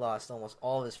 dude, he lost almost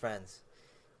all of his friends,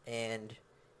 and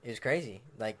it was crazy.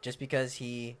 Like, just because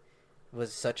he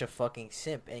was such a fucking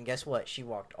simp. And guess what? She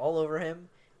walked all over him.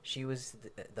 She was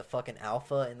the fucking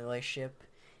alpha in the relationship,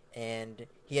 and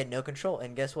he had no control.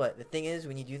 And guess what? The thing is,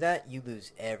 when you do that, you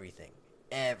lose everything.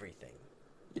 Everything.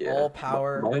 Yeah, all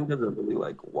power. Mine doesn't really,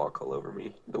 like, walk all over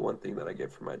me. The one thing that I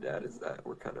get from my dad is that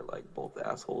we're kind of, like, both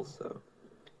assholes, so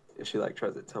if she, like,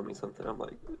 tries to tell me something, I'm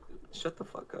like, shut the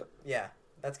fuck up. Yeah,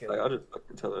 that's good. Like, I'll just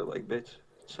fucking tell her, like, bitch,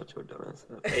 shut your dumb ass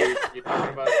up. Hey, you're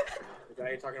talking about the guy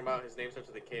you're talking about, his name starts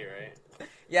with a K, right?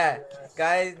 Yeah,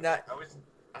 guy not...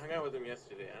 I hung out with him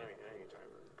yesterday. I don't know you're talking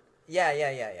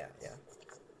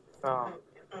about. Um,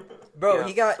 Bro, yeah,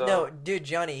 he got so- no, dude,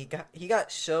 Johnny. He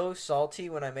got so salty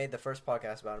when I made the first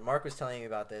podcast about it. Mark was telling me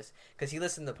about this because he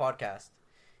listened to the podcast,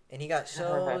 and he got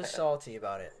so salty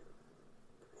about it.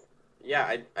 Yeah,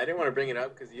 I didn't want to bring it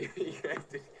up because you guys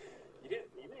you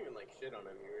didn't even like shit on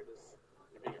him. You're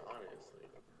being honest.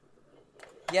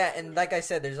 Yeah, and like I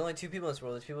said, there's only two people in this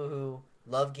world. There's people who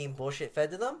love getting bullshit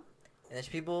fed to them, and there's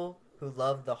people who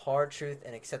love the hard truth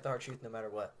and accept the hard truth no matter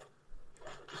what.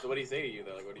 So what do you say to you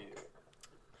though? Like, what do you?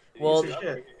 Well,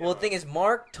 the thing is,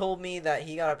 Mark told me that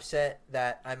he got upset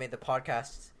that I made the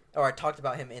podcast, or I talked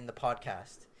about him in the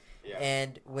podcast. Yeah.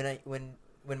 And when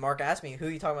Mark asked me who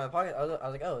you talking about in the podcast, I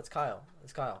was like, oh, it's Kyle.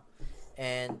 It's Kyle.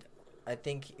 And I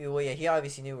think, well, yeah, he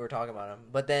obviously knew we were talking about him.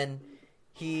 But then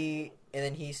he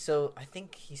stopped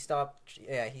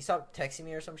texting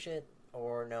me or some shit,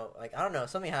 or no, like, I don't know,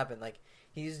 something happened. Like,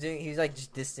 he's like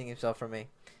just distancing himself from me.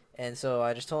 And so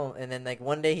I just told him, and then like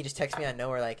one day he just texted me out of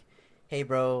nowhere like, hey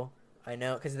bro, I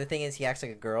know, because the thing is he acts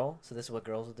like a girl, so this is what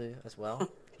girls will do as well.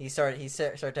 He started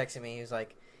texting me. He was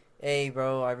like, hey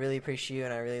bro, I really appreciate you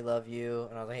and I really love you.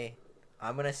 And I was like, hey,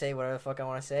 I'm gonna say whatever the fuck I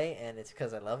want to say, and it's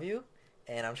because I love you,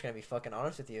 and I'm just gonna be fucking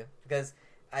honest with you. Because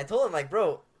I told him, like,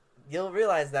 bro, you'll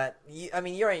realize that he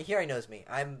already knows me.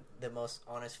 I'm the most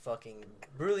honest, fucking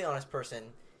brutally honest person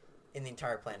in the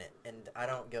entire planet, and I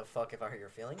don't give a fuck if I hurt your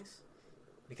feelings,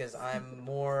 because I'm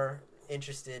more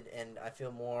interested and I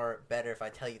feel more better if I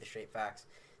tell you the straight facts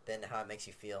than how it makes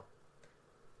you feel.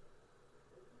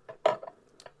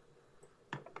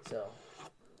 So,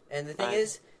 and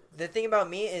the thing about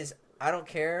me is I don't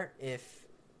care if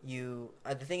you.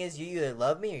 The thing is, you either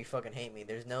love me or you fucking hate me.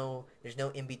 There's no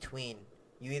in between.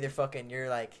 You either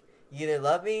you either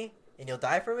love me and you'll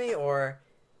die for me, or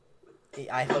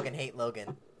I fucking hate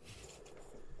Logan.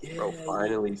 Bro,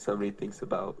 finally somebody thinks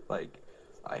about, like,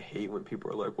 I hate when people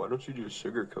are like, why don't you just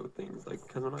sugarcoat things? Like,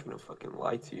 because I'm not going to fucking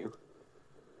lie to you.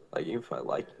 Like, if I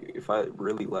like you, if I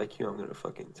really like you, I'm going to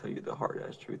fucking tell you the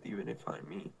hard-ass truth, even if I'm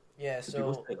mean. Yeah, so...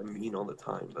 People say I'm mean all the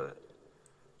time, but...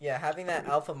 Yeah, having that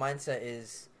alpha mindset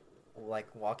is,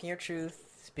 like, walking your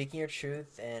truth, speaking your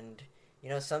truth, and, you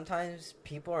know, sometimes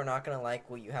people are not going to like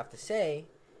what you have to say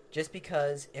just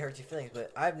because it hurts your feelings.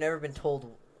 But I've never been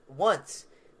told once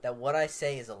that what I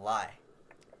say is a lie.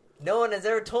 No one has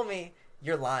ever told me,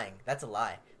 you're lying. That's a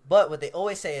lie. But what they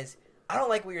always say is, I don't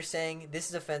like what you're saying. This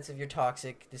is offensive. You're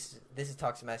toxic. This is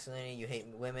toxic masculinity. You hate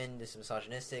women. This is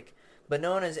misogynistic. But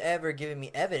no one has ever given me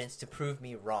evidence to prove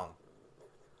me wrong.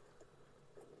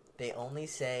 They only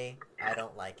say, I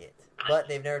don't like it. But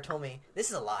they've never told me,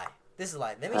 this is a lie. This is a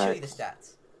lie. Let me show you the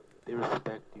stats. They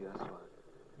respect you, that's why.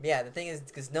 Yeah, the thing is,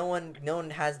 because no one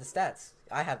has the stats.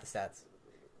 I have the stats.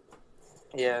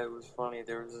 Yeah, it was funny.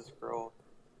 There was this girl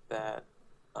that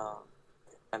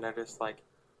I noticed, like,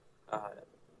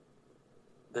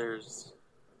 there's,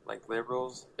 like,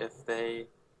 liberals, if they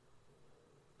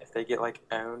get, like,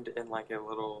 owned in, like, a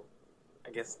little,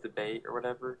 I guess, debate or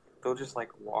whatever, they'll just like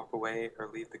walk away or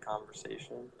leave the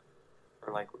conversation,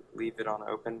 or like leave it on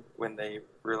open when they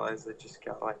realize they just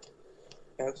got like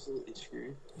absolutely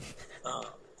screwed.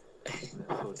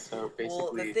 So basically,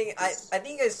 Well, the thing I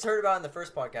think you guys heard about in the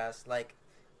first podcast, like,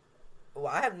 well,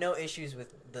 I have no issues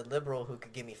with the liberal who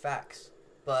could give me facts,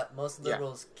 but most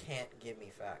liberals can't give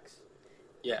me facts.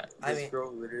 Yeah, I this mean,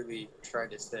 girl literally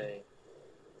tried to say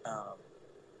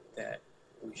that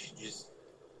we should just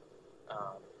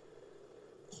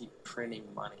keep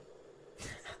printing money,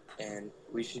 and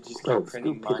we should just keep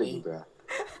printing money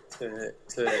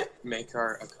to make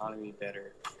our economy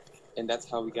better. And that's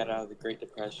how we got out of the Great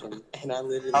Depression. And I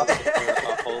literally sent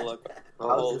her a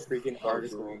whole freaking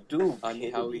article on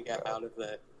how we got out of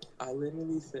that. I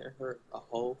literally sent her a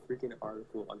whole freaking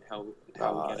article on how we got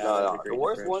out of the Great The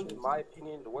worst Depression. ones, in my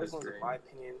opinion,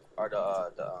 are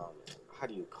the how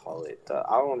do you call it?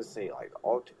 I don't want to say like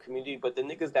alter community, but the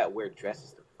niggas that wear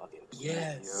dresses to fucking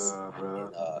yes,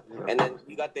 bro. And then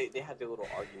you got they have their little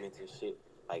arguments and shit.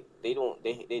 Like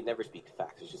they never speak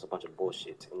facts. It's just a bunch of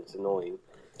bullshit, and it's annoying.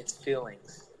 It's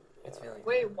feelings. It's feelings.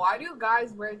 Wait, why do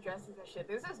guys wear dresses and shit?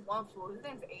 There's this one fool. His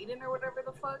name's Aiden or whatever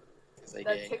the fuck.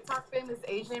 The TikTok famous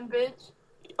Asian bitch.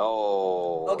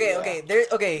 Oh.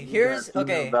 Okay. Here's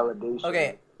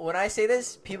okay. When I say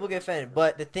this, people get offended.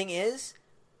 But the thing is,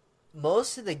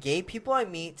 most of the gay people I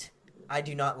meet, I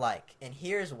do not like, and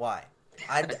here's why.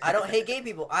 I don't hate gay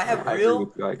people. I have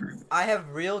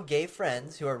real gay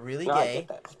friends who are really gay,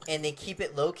 and they keep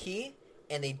it low key.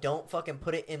 And they don't fucking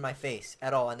put it in my face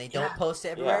at all, and they don't post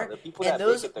it everywhere. And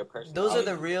those are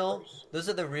the real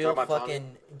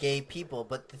fucking gay people.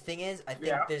 But the thing is, I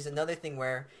think there's another thing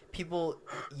where people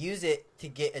use it to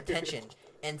get attention.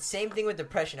 And same thing with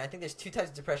depression. I think there's two types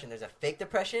of depression. There's a fake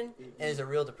depression and there's a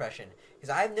real depression. Because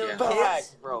I've known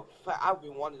kids, bro. I've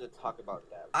been wanting to talk about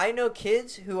that. I know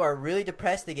kids who are really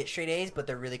depressed. They get straight A's, but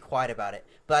they're really quiet about it.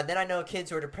 But then I know kids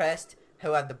who are depressed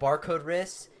who have the barcode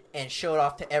wrists and show it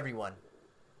off to everyone.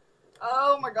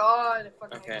 Oh my god.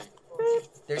 Okay.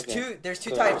 There's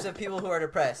two types of people who are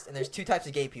depressed, and there's two types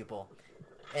of gay people.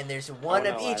 And there's one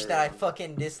of each that I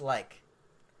fucking dislike.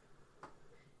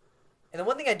 And the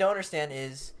one thing I don't understand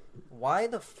is, why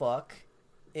the fuck,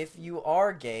 if you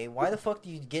are gay, why the fuck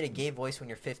do you get a gay voice when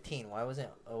you're 15? Why wasn't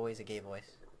it always a gay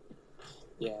voice?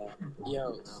 Yeah.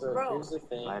 Yo, so here's the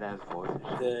thing.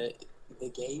 The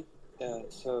gay...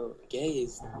 so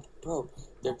gays, bro,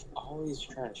 they're always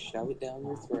trying to shove it down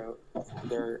your throat.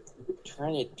 They're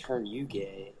trying to turn you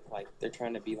gay. Like, they're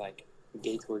trying to be, like,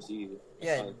 gay towards you.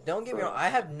 Yeah, like, don't get me wrong. I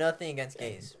have nothing against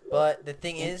gays. But the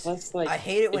thing is, plus, like, I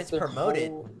hate it when it's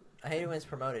promoted. I hate it when it's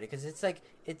promoted. Because it's like,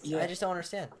 I just don't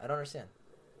understand. I don't understand.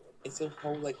 It's their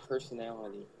whole, like,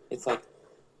 personality. It's like,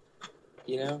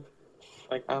 you know?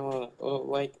 Like, I don't know.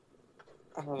 Like,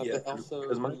 I don't know, yeah, but also...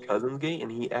 Because my cousin's gay,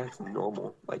 and he acts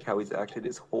normal, like how he's acted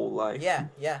his whole life. Yeah,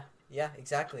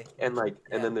 exactly. And, like,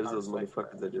 and then there's those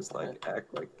motherfuckers that just, like,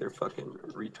 act like they're fucking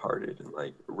retarded and,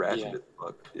 like, ratchet as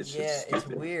fuck. It's just it's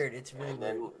stupid. weird. It's really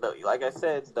weird. And like I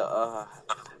said,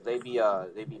 they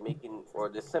be making,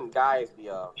 or some guys be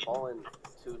falling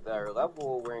to their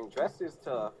level wearing dresses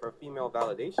for female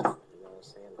validation. You know what I'm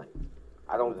saying? Like,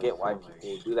 I don't get why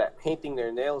people do that, painting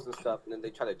their nails and stuff, and then they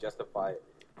try to justify it.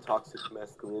 Toxic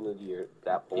masculinity or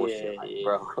that bullshit,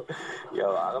 bro.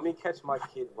 Yo, let me catch my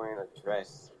kid wearing a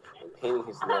dress and painting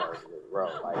his nails, bro.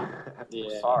 Like,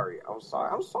 I'm sorry.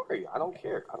 I don't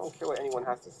care. I don't care what anyone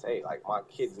has to say. Like, my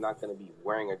kid's not gonna be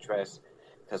wearing a dress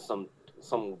because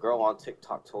some girl on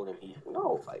TikTok told him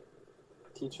like,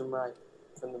 teach him right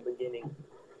from the beginning.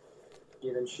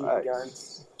 Get him shooting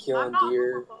guns, killing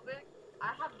deer.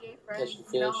 I have gay friends.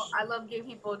 You know, I love gay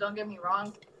people. Don't get me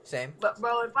wrong. Same. But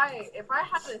bro, if I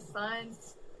had a son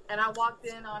and I walked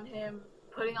in on him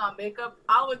putting on makeup,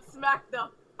 I would smack the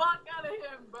fuck out of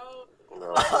him, bro.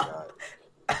 Oh my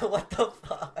god. What the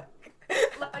fuck?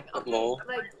 Like,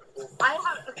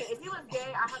 okay, if he was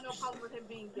gay, I have no problem with him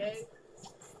being gay.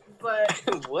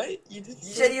 But what? You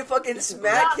said you fucking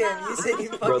smack him. You said you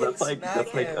fucking Bro, that's smack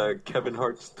him. like Kevin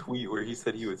Hart's tweet where he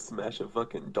said he would smash a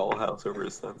fucking dollhouse over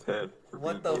his son's head.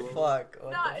 What the fuck?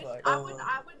 I would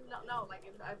no. Like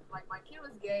if my kid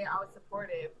was gay, I would support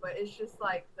it. But it's just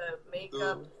like the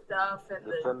makeup stuff and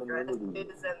the dresses and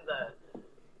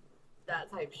that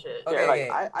type shit. Okay,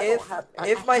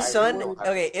 if my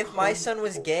son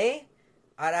was gay,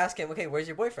 I'd ask him, okay, where's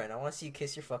your boyfriend? I want to see you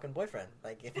kiss your fucking boyfriend.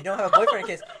 Like, if you don't have a boyfriend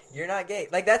to kiss, you're not gay.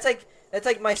 Like, that's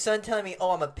like my son telling me,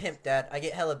 oh, I'm a pimp, Dad. I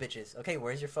get hella bitches. Okay,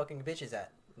 where's your fucking bitches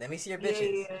at? Let me see your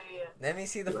bitches. Yeah. Let me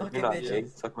see the fucking you're not bitches. Gay.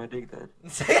 Suck my dick then.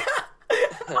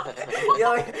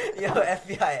 yo,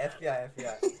 FBI.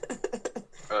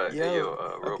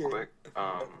 Real quick.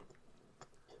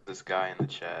 this guy in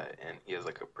the chat, and he has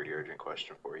like a pretty urgent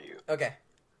question for you. Okay.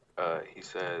 He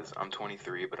says, I'm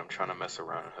 23, but I'm trying to mess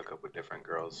around and hook up with different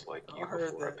girls like you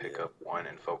before I pick up one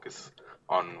and focus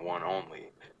on one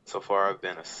only. So far, I've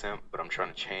been a simp, but I'm trying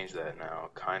to change that now.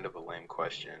 Kind of a lame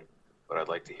question, but I'd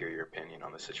like to hear your opinion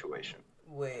on the situation.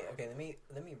 Wait, okay, let me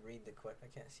read the question.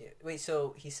 I can't see it. Wait,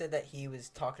 so he said that he was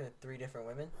talking to 3 different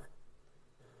women?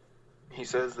 He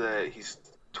says that he's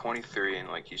 23 and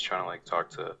like he's trying to like talk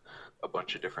to a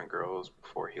bunch of different girls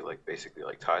before he like basically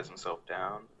like ties himself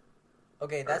down.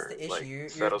 Okay, that's the issue. Like, You're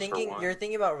settles for thinking one. you're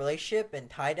thinking about relationship and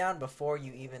tie down before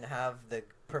you even have the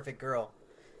perfect girl.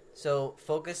 So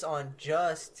focus on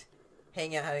just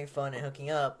hanging out, having fun, and hooking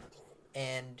up,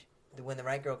 and when the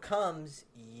right girl comes,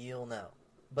 you'll know.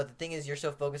 But the thing is, you're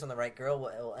so focused on the right girl,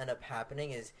 what will end up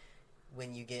happening is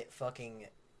when you get fucking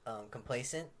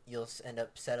complacent, you'll end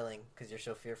up settling because you're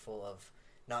so fearful of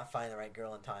not finding the right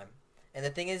girl in time. And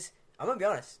the thing is, I'm gonna be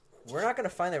honest. We're not gonna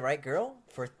find the right girl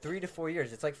for 3 to 4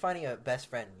 years. It's like finding a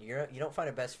best friend. You don't find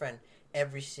a best friend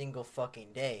every single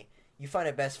fucking day. You find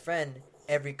a best friend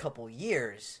every couple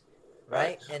years,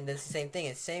 right? And it's the same thing.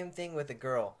 It's the same thing with a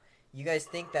girl. You guys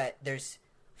think that there's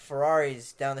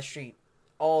Ferraris down the street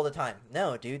all the time?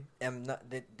 No, dude.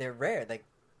 They're rare. Like,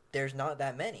 there's not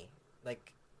that many.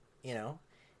 Like, you know,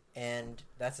 and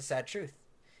that's the sad truth.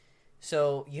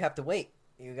 So you have to wait.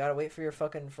 You gotta wait for your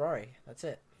fucking Ferrari. That's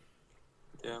it.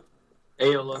 Yeah.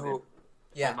 Hey, yo, Logan.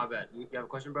 Yeah. Oh, my bad. You have a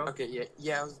question, bro? Okay,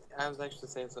 yeah. I was actually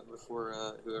saying something before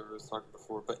whoever was talking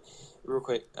before, but real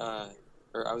quick,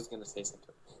 or I was gonna say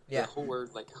something. Yeah. The whole word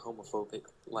like homophobic,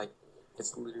 like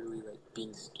it's literally like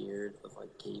being scared of like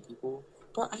gay people.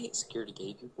 But I ain't scared of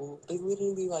gay people. They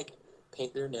literally like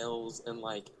paint their nails and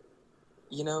like,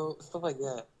 you know, stuff like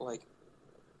that. Like,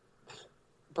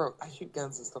 bro, I shoot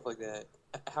guns and stuff like that.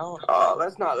 How?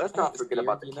 Let's not forget scared,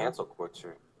 about the you know? cancel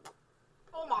culture.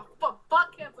 Oh my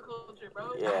fuck cancel culture,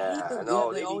 bro. Yeah,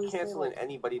 no, they be canceling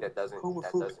anybody that doesn't.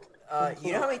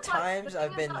 You know how many times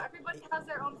I've been. Everybody has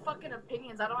their own fucking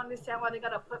opinions. I don't understand why they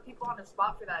gotta put people on the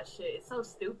spot for that shit. It's so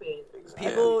stupid.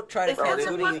 People try to It's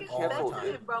cancel fucking me all the time.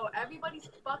 sensitive, bro. Everybody's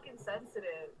fucking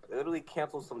sensitive. They literally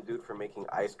canceled some dude for making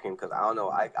ice cream because I don't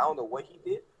know what he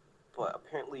did, but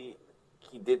apparently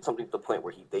he did something to the point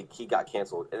where he got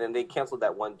canceled, and then they canceled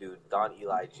that one dude, Don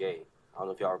Eli J. I don't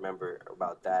know if y'all remember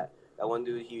about that. That one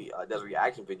dude, he does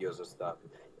reaction videos and stuff.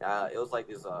 It was like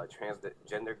this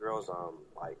transgender girl's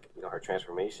like, you know, her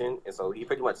transformation, and so he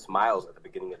pretty much smiles at the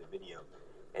beginning of the video,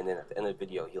 and then at the end of the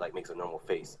video he like makes a normal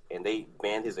face, and they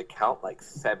banned his account like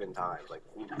 7 times. Like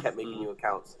he kept making new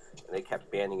accounts, and they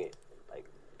kept banning it. Like,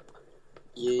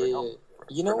 Yeah.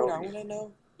 You know what I want to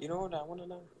know? You know what I want to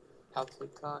know? How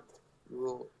TikTok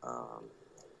will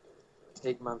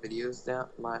take my videos down.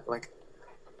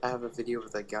 I have a video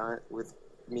with a gun with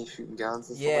me shooting guns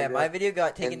and stuff Yeah, like that. my video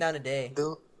got taken And down today.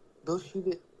 They'll shoot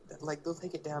it, like, they'll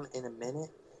take it down in a minute,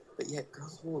 but yet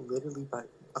girls will literally,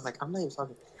 like, I'm not even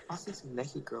talking, I'll see some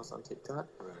naked girls on TikTok,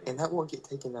 and that won't get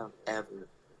taken down ever.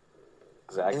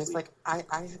 Exactly. And it's like, I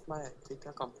have my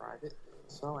TikTok on private,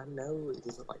 so I know it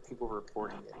isn't like people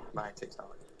reporting it, my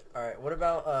TikTok. All right. What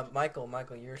about Michael?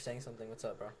 Michael, you were saying something. What's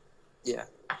up, bro? Yeah.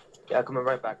 Yeah, coming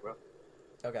right back, bro.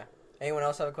 Okay. Anyone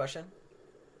else have a question?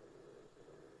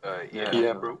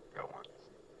 Yeah, bro. Got one.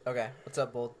 Okay. What's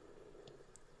up, Bold?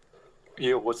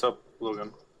 Yeah, what's up,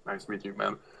 Logan? Nice to meet you,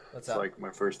 man. What's it's up? like my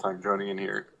first time joining in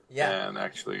here. Yeah. And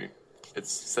actually,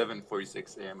 it's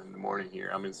 7:46 a.m. in the morning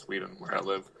here. I'm in Sweden, where I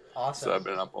live. Awesome. So I've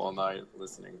been up all night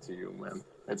listening to you, man.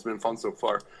 It's been fun so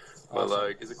far. But, Awesome.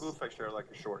 like, is it cool if I share, like,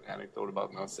 a short anecdote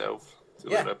about myself to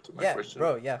Yeah. lead up to my Yeah, question?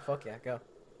 bro. Yeah. Fuck yeah. Go.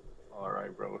 All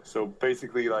right, bro. So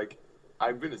basically, like,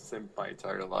 I've been a simp my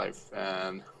entire life,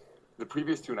 and the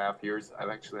previous 2.5 years, I've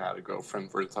actually had a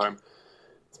girlfriend for the time.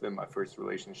 It's been my first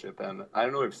relationship, and I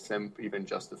don't know if simp even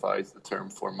justifies the term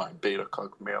for my beta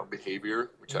cuck male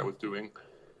behavior, which I was doing.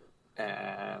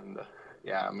 And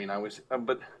yeah, I mean,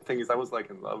 but the thing is, I was like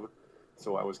in love,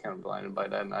 so I was kind of blinded by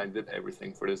that, and I did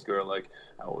everything for this girl. Like,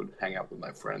 I would hang out with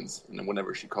my friends, and then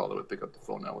whenever she called, I would pick up the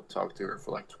phone, I would talk to her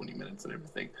for like 20 minutes and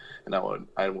everything, and I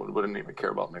wouldn't even care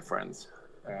about my friends,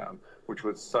 which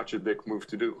was such a big move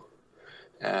to do.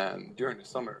 And during the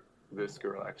summer, this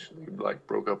girl actually like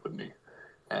broke up with me,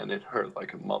 and it hurt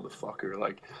like a motherfucker.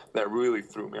 Like, that really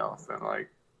threw me off, and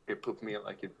like it put me in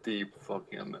like a deep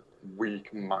fucking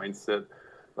weak mindset,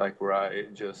 like where I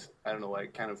don't know, I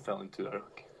kind of fell into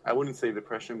I wouldn't say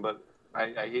depression, but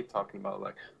I hate talking about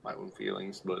like my own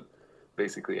feelings, but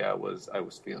basically I was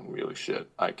feeling really shit.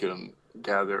 I couldn't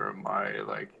gather my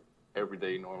like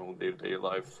everyday normal day-to-day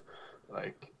life.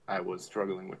 Like, I was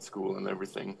struggling with school and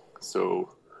everything.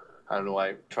 So I don't know,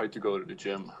 I tried to go to the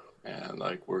gym, and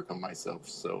like work on myself.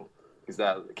 So because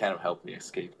that kind of helped me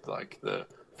escape like the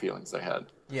feelings I had.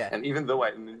 Yeah. And even though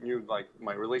I knew like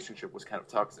my relationship was kind of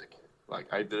toxic, like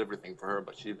I did everything for her,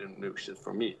 but she didn't do shit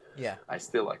for me. Yeah. I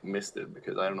still like missed it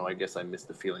because I don't know. I guess I missed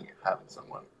the feeling of having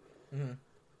someone. Mm-hmm.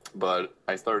 But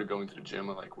I started going to the gym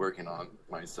and like working on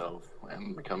myself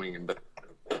and becoming better.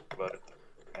 But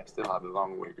I still have a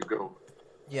long way to go.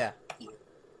 Yeah.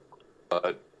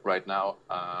 But right now,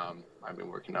 I've been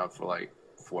working out for like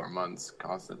 4 months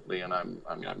constantly, and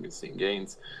I've been seeing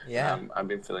gains. Yeah. I've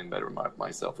been feeling better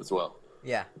myself as well.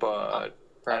 Yeah. But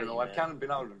I don't know. I've kind of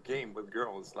been out of the game with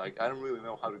girls. Like I don't really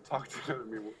know how to talk to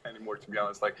them anymore. To be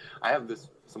honest, like I have this.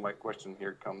 So my question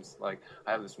here comes. Like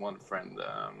I have this one friend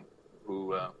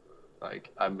who,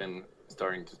 like I've been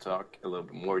starting to talk a little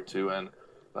bit more to, and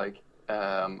like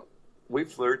we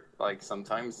flirt like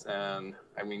sometimes, and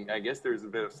I mean I guess there's a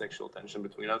bit of sexual tension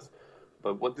between us.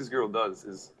 But what this girl does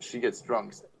is she gets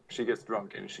drunk. She gets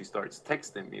drunk and she starts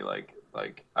texting me like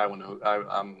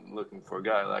I'm looking for a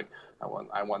guy. Like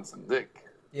I want some dick.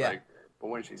 Yeah. Like, but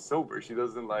when she's sober, she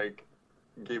doesn't like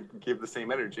give the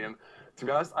same energy. And to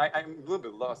be honest, I'm a little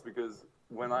bit lost because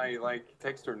when I like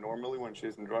text her normally when she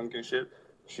isn't drunk and shit,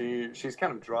 she's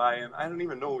kind of dry, and I don't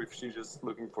even know if she's just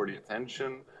looking for the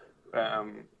attention.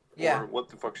 Yeah. Or what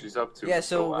the fuck she's up to. Yeah,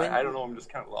 so when- I don't know. I'm just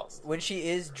kind of lost. When she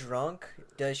is drunk,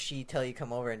 does she tell you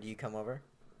come over, and do you come over?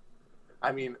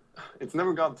 I mean, it's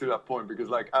never gotten to that point because,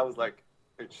 like, I was like,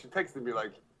 she texted me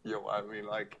like, "Yo, I mean,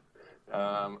 like,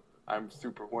 I'm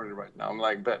super horny right now." I'm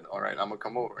like, "Bet, all right, I'm gonna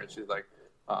come over." And she's like,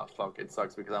 "Ah, fuck, it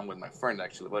sucks because I'm with my friend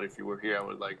actually. But if you were here, I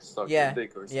would like suck your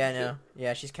dick or something." Yeah, no,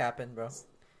 yeah, she's capping, bro.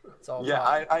 It's all Yeah,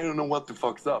 talk. I don't know what the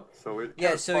fuck's up. So it Yeah,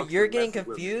 kinda so fucks you're and getting messes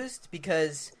with me. confused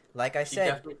because, like I She said,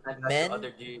 definitely said that to men.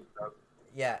 other dudes, bro.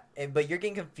 Yeah, but you're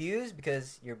getting confused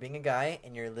because you're being a guy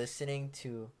and you're listening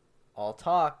to all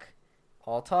talk,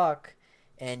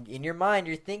 and in your mind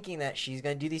you're thinking that she's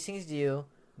gonna do these things to you,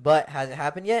 but has it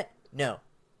happened yet? No.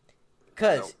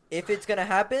 Because if it's gonna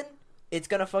happen, it's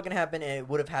gonna fucking happen, and it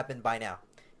would have happened by now.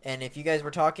 And if you guys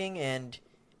were talking, and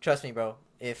trust me, bro,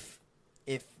 if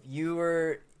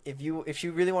she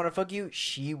really wanted to fuck you,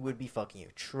 she would be fucking you.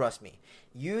 Trust me.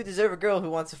 You deserve a girl who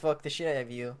wants to fuck the shit out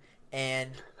of you,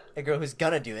 and a girl who's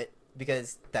gonna do it,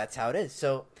 because that's how it is.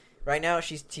 So right now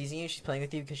she's teasing you, she's playing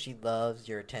with you because she loves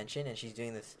your attention, and she's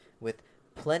doing this with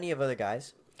plenty of other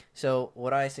guys. So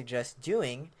what I suggest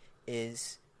doing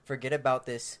is forget about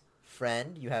this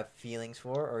friend you have feelings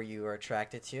for or you are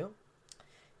attracted to,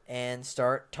 and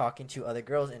start talking to other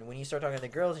girls. And when you start talking to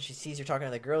other girls and she sees you're talking to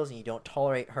other girls and you don't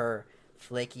tolerate her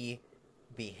flaky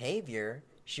behavior,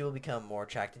 she will become more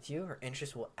attracted to you. Her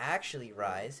interest will actually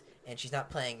rise, and she's not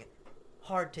playing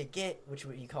hard to get, which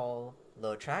what you call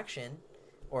low attraction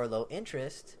or low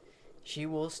interest. She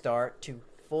will start to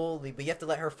fully, but you have to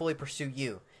let her fully pursue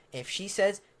you. If she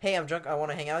says, "Hey, I'm drunk, I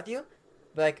want to hang out with you,"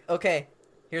 be like, "Okay,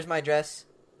 here's my address.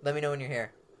 Let me know when you're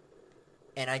here."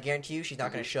 And I guarantee you she's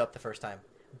not going to show up the first time.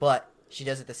 But she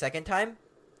does it the second time,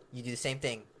 you do the same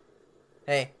thing.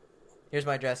 "Hey, here's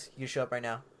my address. You show up right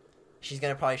now." She's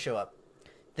going to probably show up.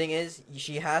 Thing is,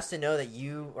 she has to know that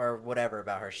you are whatever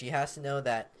about her. She has to know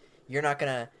that you're not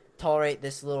going to tolerate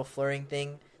this little flirting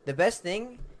thing. The best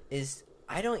thing is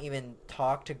I don't even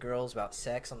talk to girls about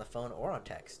sex on the phone or on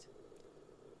text.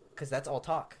 Because that's all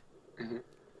talk. Mm-hmm.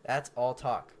 That's all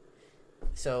talk.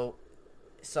 So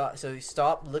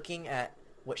stop looking at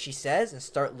what she says and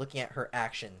start looking at her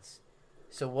actions.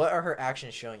 So what are her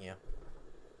actions showing you?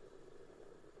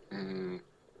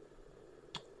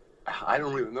 I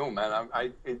don't really know, man.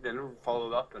 I never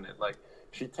followed up on it. Like,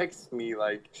 she texts me,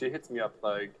 like, she hits me up,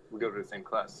 like, we go to the same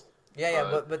class.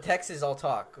 Yeah, but text is all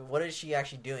talk. What is she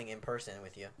actually doing in person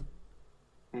with you?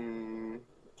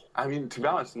 I mean, to be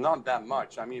honest, not that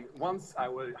much. I mean, once I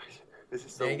was... This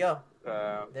is so... There you go.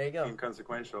 There you go.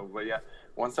 Inconsequential. But yeah,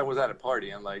 once I was at a party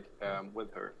and, like,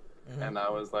 with her, and I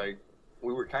was, like,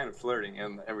 we were kind of flirting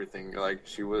and everything. Like,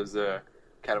 she was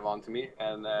kind of onto me,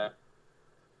 and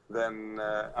then,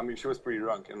 I mean, she was pretty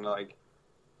drunk, and, like,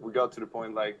 we got to the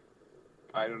point, like,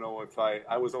 I don't know if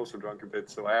I was also drunk a bit,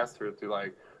 so I asked her to,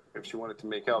 like, if she wanted to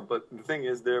make out. But the thing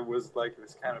is, there was, like,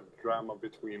 this kind of drama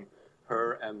between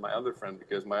her and my other friend,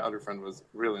 because my other friend was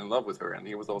really in love with her, and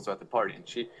he was also at the party, and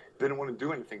she didn't want to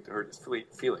do anything to hurt his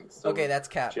feelings. So okay, that's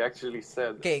cap. She actually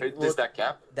said, okay, is that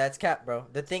cap? That's cap, bro.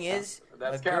 The thing is,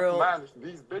 that's a cap, girl... man.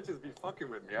 These bitches be fucking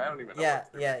with me. I don't even know.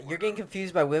 Yeah, you're getting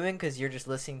confused by women because you're just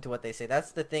listening to what they say.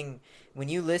 That's the thing. When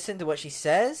you listen to what she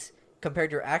says,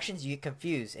 compared to her actions, you get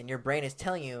confused, and your brain is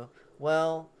telling you,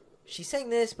 well, she's saying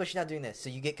this, but she's not doing this, so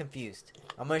you get confused.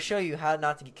 I'm going to show you how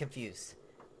not to get confused.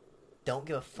 Don't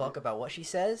give a fuck about what she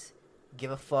says.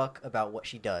 give a fuck about what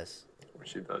she does. What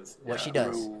she does. What Yeah. she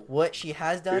does. Ooh. What she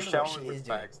has done. You're What she showering is with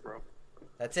doing. facts, bro.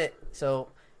 That's it.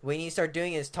 So what you need to start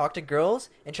doing is talk to girls,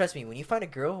 and trust me, when you find a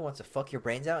girl who wants to fuck your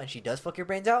brains out, and she does fuck your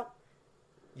brains out,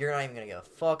 you're not even gonna give a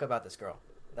fuck about this girl.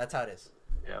 That's how it is.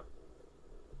 Yep.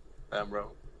 Damn,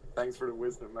 bro. Thanks for the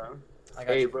wisdom, man. I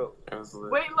got you, bro.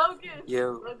 Wait, Logan.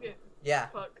 Yo. Logan. Yeah.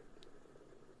 Fuck.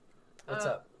 What's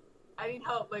up? I need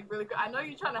help, like really quick. I know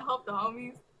you're trying to help the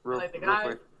homies, Real, like the real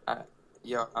guys. quick.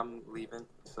 Yo, I'm leaving.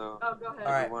 So. Oh, go ahead.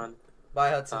 All right. Everyone. Bye,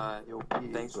 Hudson. Yo,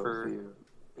 thanks for.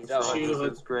 This Yo.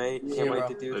 is great. See Can't you, wait bro.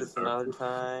 to do this another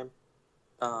time.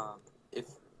 If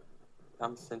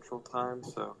I'm Central Time,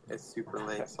 so it's super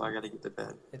late, so I gotta get to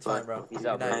bed. It's But fine, bro. Peace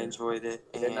out, Good bro. I enjoyed it,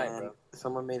 and Good night, bro.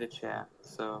 someone made a chat,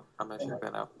 so I'm gonna check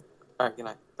that out. All right, good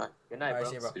night. Bye. Good night, All right,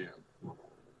 bro. see you, bro.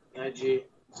 See ya. IG.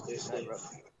 Stay Good night, safe.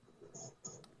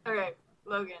 bro. Okay,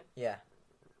 Logan. Yeah.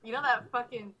 You know that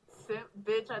fucking simp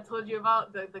bitch I told you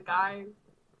about, the guy?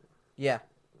 Yeah.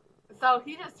 So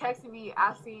he just texted me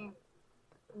asking,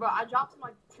 bro, I dropped him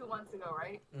like 2 months ago,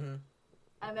 right? Mhm.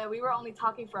 And then we were only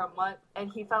talking for a month,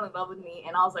 and he fell in love with me,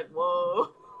 and I was like,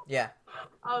 whoa. Yeah.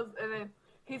 And then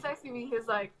he texted me, he was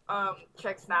like,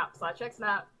 check Snap. So I checked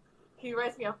Snap. He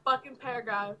writes me a fucking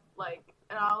paragraph, like,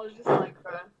 and I was just like,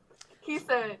 bruh. He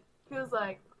was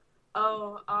like,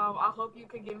 oh, I hope you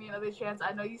could give me another chance.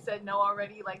 I know you said no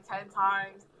already like 10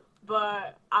 times,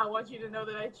 but I want you to know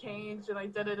that I changed, and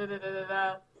like,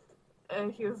 da-da-da-da-da-da. And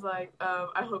he was like,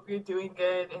 I hope you're doing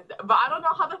good. But I don't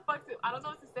know how the fuck I don't know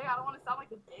what to say. I don't want to sound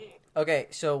like a dick. Okay,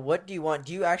 so what do you want?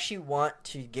 Do you actually want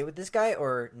to get with this guy,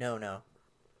 or no?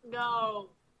 No.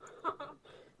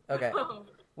 Okay.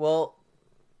 Well,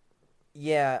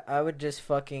 yeah, I would just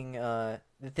fucking, the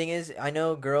thing is, I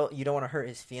know, girl, you don't want to hurt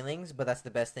his feelings, but that's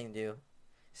the best thing to do.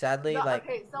 Sadly, No, like,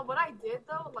 okay, so what I did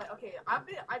though, like, okay, I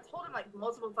told him like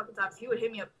multiple fucking times. He would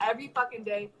hit me up every fucking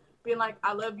day, being like,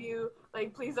 "I love you,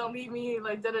 like, please don't leave me,"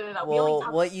 like, da da da. well,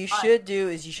 what you should do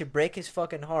is you should break his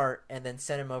fucking heart and then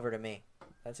send him over to me.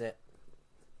 That's it.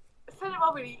 Send him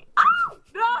over to you. Ah,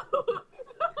 no.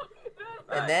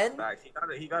 And then, Facts.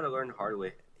 He gotta learn the hard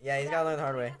way. yeah, he's gotta learn the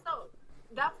hard way. So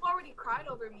that fool already cried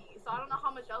over me, so I don't know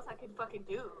how much else I can fucking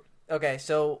do. Okay,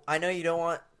 so I know you don't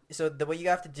want. So what you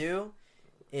have to do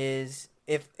is,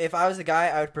 if I was the guy,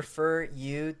 I would prefer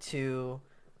you to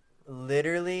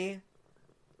literally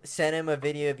send him a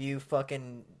video of you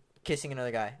fucking kissing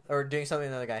another guy or doing something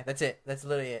to another guy. That's it. That's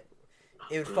literally it.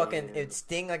 It would fucking it would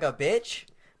sting like a bitch.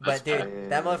 But dude,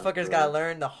 that motherfucker's gotta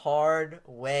learn the hard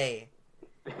way.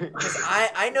 Cause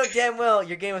I know damn well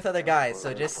you're getting with other guys,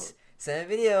 so just send a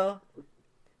video.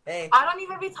 Hey. I don't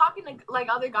even be talking to like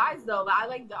other guys though.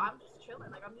 Like, I'm just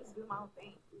chilling. Like I'm just doing my own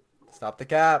thing. Stop the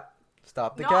cap.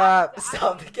 Stop the No, cap. I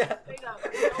Stop the cap. Straight up,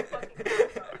 no fucking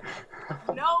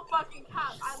cap. No fucking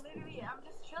cap. I'm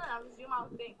just chilling. I'm just doing my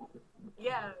own thing.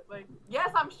 Yeah, like yes,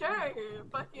 I'm sure.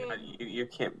 Fucking. You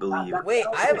can't believe. Wait,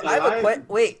 I have a question.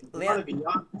 Wait, Leon.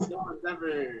 No one's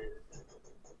ever.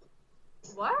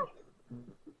 What?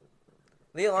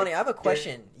 Leilani, I have a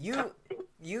question. You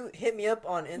hit me up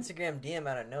on Instagram DM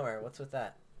out of nowhere. What's with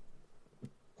that?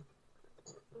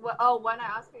 What, oh, when I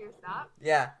asked for your snap?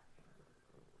 Yeah.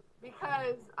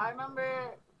 Because I remember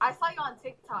I saw you on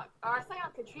TikTok, or I saw you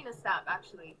on Katrina's snap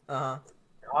actually. Uh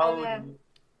huh. And then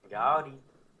Gowdy.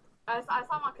 I saw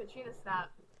him on Katrina's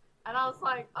snap, and I was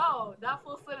like, oh, that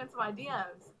fool slid into my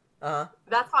DMs. huh.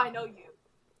 That's how I know you,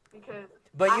 because.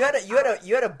 But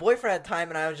you had a boyfriend at the time,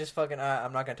 and I was just fucking.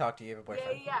 I'm not gonna talk to you. You have a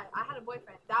boyfriend. Yeah. I had a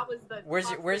boyfriend. That was the.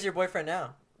 Where's your boyfriend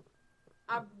now?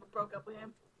 I broke up with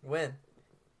him When?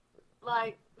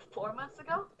 like 4 months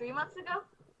ago, 3 months ago.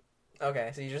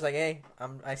 Okay, so you're just like, hey,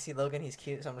 I see Logan, he's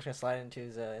cute, so I'm just gonna slide into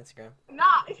his Instagram. It's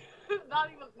not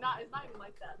even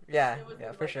like that. Yeah, It wasn't yeah,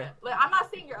 like for sure. that. Like, I'm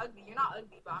not saying you're ugly. You're not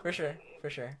ugly, but I'm For sure, saying- for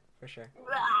sure, for sure.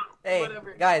 Blah, Hey,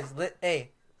 whatever. guys,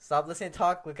 hey, stop listening to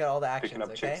talk. Look at all the Picking actions, up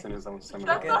okay? chicks in his own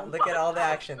seminar. Look at all the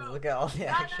actions. Look at all the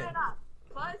actions. No.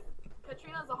 Plus,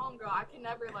 Katrina's a homegirl. I can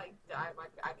never like die.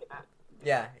 I cannot.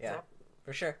 Yeah,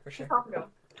 for sure, for She's sure. homegirl.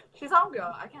 She's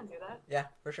homegirl. I can't do that. Yeah,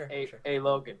 for sure. Hey, for sure. hey,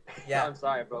 Logan. Yeah. I'm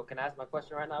sorry, bro. Can I ask my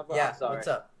question right now, bro? Yeah, I'm sorry. what's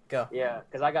up? Go. Yeah,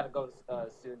 because I gotta go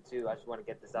soon too. I just want to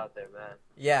get this out there, man.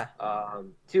 Yeah.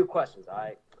 2 questions. All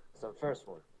right. So first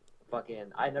one,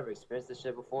 fucking, I never experienced this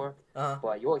shit before,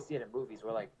 but you always see it in movies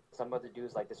where like some other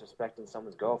dude's like disrespecting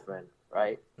someone's girlfriend,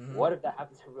 right? Mhm. What if that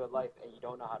happens in real life and you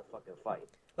don't know how to fucking fight? You know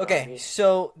what I Okay, mean?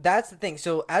 so that's the thing.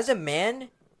 So as a man,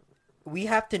 we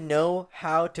have to know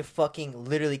how to fucking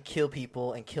literally kill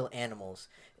people and kill animals.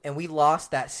 And we lost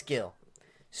that skill.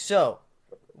 So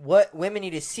what women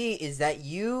need to see is that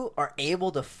you are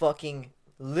able to fucking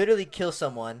literally kill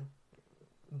someone,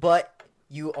 but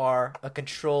you are a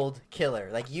controlled killer.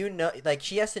 Like, you know, like,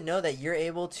 she has to know that you're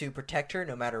able to protect her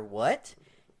no matter what.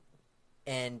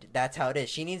 And that's how it is.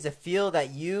 She needs to feel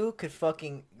that you could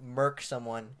fucking murk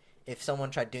someone if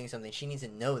someone tried doing something. She needs to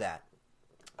know that.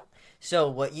 So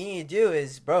what you need to do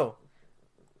is, bro,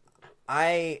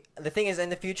 the thing is, in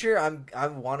the future, I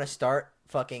want to start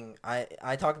fucking,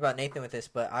 I talked about Nathan with this,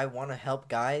 but I want to help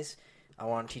guys. I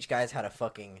want to teach guys how to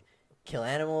fucking kill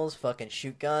animals, fucking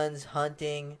shoot guns,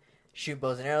 hunting, shoot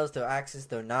bows and arrows, throw axes,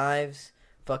 throw knives,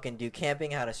 fucking do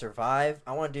camping, how to survive.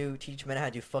 I want to teach men how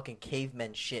to do fucking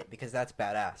cavemen shit, because that's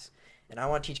badass. And I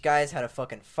want to teach guys how to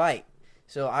fucking fight.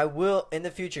 So I will, in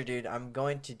the future, dude, I'm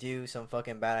going to do some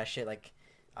fucking badass shit. Like,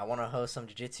 I want to host some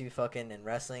jiu-jitsu fucking and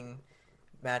wrestling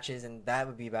matches, and that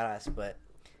would be badass. But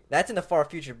that's in the far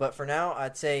future. But for now,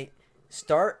 I'd say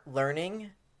start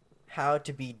learning how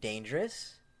to be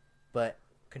dangerous, but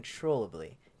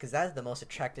controllably. Because that's the most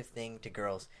attractive thing to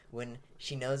girls. When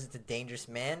she knows it's a dangerous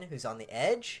man who's on the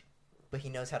edge, but he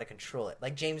knows how to control it.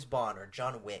 Like James Bond or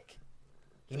John Wick.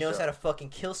 He knows how to fucking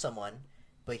kill someone,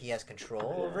 but he has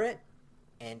control over it,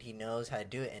 and he knows how to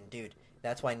do it. And dude,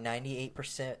 that's why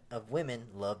 98% of women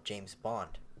love James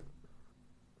Bond.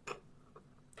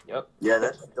 Yep. Yeah,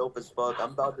 that's dope as fuck.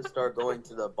 I'm about to start going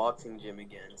to the boxing gym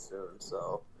again soon,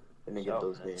 so let me get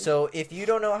those games. So if you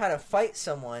don't know how to fight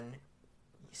someone,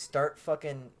 start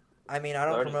fucking. I mean, I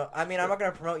don't Learning. promote. I mean, I'm not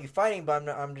gonna promote you fighting, but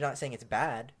I'm not saying it's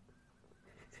bad.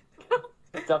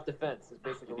 Self-defense is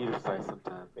basically You need to fight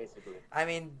sometime. Basically. I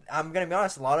mean, I'm gonna be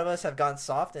honest. A lot of us have gone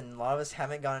soft, and a lot of us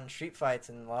haven't gone in street fights,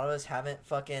 and a lot of us haven't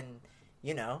fucking,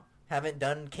 haven't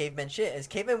done caveman shit. As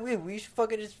cavemen, we should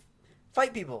fucking just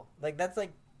fight people. Like that's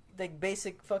like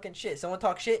basic fucking shit. Someone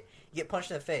talks shit, you get punched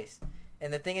in the face.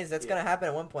 And the thing is, that's gonna happen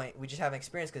at one point. We just haven't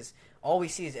experienced, because all we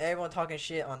see is everyone talking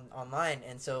shit online,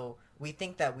 and so we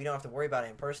think that we don't have to worry about it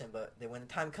in person. But then when the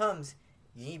time comes,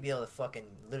 you need to be able to fucking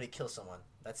literally kill someone.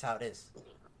 That's how it is.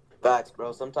 Facts,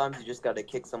 bro. Sometimes you just gotta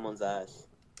kick someone's ass.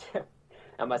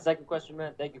 And my second question,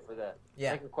 man, thank you for that.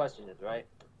 Yeah. Second question is, right,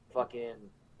 fucking,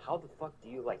 how the fuck do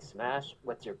you, like, smash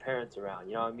with your parents around?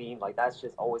 You know what I mean? Like, that's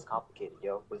just always complicated,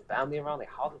 yo. With family around, like,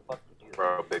 how the fuck do you do that?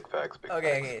 Bro, big facts, big facts.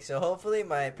 Okay, so hopefully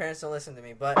my parents don't listen to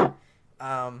me, but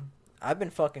I've been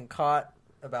fucking caught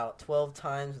about 12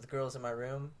 times with girls in my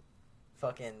room.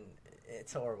 Fucking,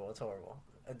 it's horrible, it's horrible.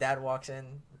 A dad walks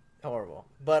in, horrible.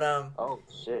 But, oh,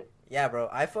 shit. Yeah, bro,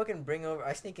 I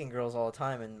sneak in girls all the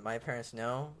time, and my parents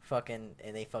know, and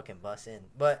they fucking bust in.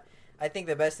 But I think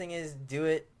the best thing is do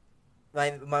it.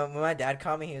 When my dad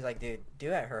called me, he was like, dude, do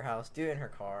it at her house, do it in her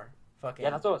car. Fucking.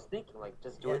 Yeah, that's what I was thinking. Like,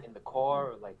 just do it in the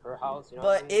car or, like, her house, you know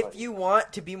But what I mean? if Like, you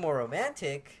want to be more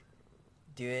romantic,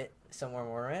 do it somewhere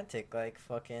more romantic, like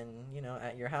fucking,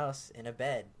 at your house in a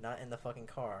bed, not in the fucking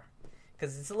car.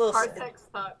 Because it's a little... Car sex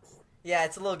sucks. Yeah,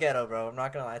 it's a little ghetto, bro. I'm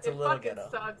not gonna lie. It's a little ghetto.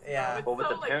 Sucks, yeah. It's But with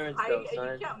so, the parents, tight, though, and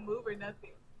son. you can't move or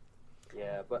nothing.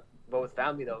 Yeah, but with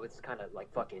family, though, it's kind of,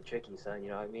 like, fucking tricky, son, you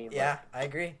know what I mean? Yeah, Like, I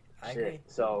agree. I shit. agree.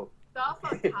 So... Stuff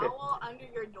a towel under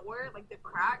your door, like the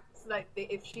crack, so like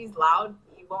if she's loud,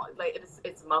 you won't like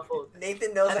it's muffled.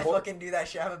 Nathan knows I fucking do that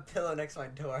shit. I have a pillow next to my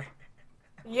door.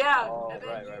 Yeah. Oh, and then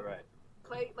right.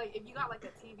 Play like if you got like a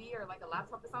TV or like a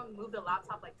laptop or something, move the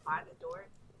laptop like by the door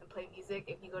and play music.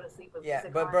 If you go to sleep with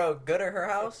music but on. bro, go to her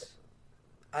house.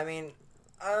 I mean,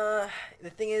 the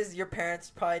thing is, your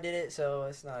parents probably did it, so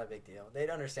it's not a big deal. They'd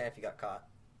understand if you got caught.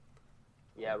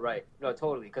 Yeah, right. No,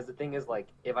 totally. Because the thing is, like,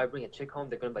 if I bring a chick home,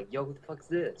 they're gonna be like, "Yo, who the fuck's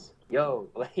this? Yo,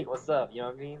 like, what's up?" You know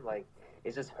what I mean? Like,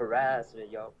 it's just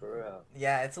harassment, yo, for real.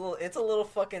 Yeah, it's a little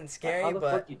fucking scary, How the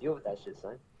but fuck do you deal with that shit,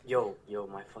 son? Yo,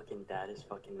 my fucking dad is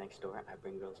fucking next door. I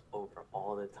bring girls over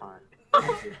all the time.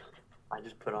 I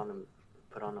just put on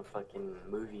a fucking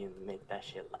movie and make that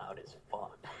shit loud as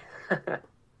fuck.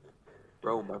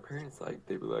 Bro, my parents,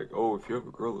 they'd be like, oh, if you have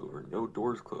a girl over, no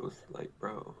doors closed. Like,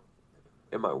 bro.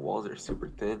 And my walls are super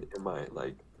thin, and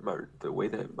the way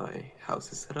that my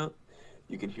house is set up,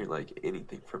 you can hear,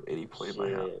 anything from any point in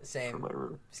my house. Same. From my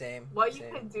room. Same. What you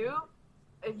could do,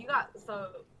 if you got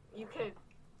you could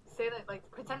say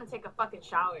that pretend to take a fucking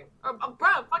shower, or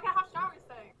bro, fucking have shower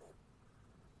sex.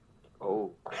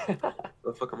 Oh.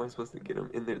 The fuck am I supposed to get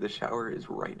them in there? The shower is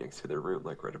right next to their room,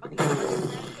 right up Okay, against so it. your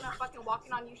parents gonna fucking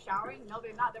walking on you showering? No,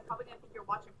 they're not. They're probably gonna think you're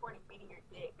watching porn and beating your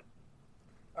dick.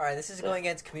 All right, this is going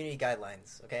against community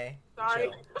guidelines. Okay.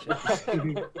 Sorry.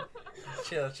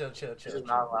 Chill. This is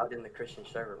not allowed in the Christian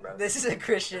server, bro. This is a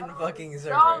Christian fucking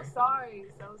server. So sorry.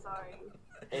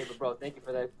 Hey, but bro, thank you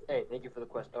for that. Hey, thank you for the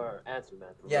question or answer, man.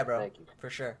 Yeah, bro. Thank you. For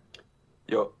sure.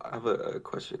 Yo, I have a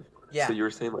question. Yeah. So you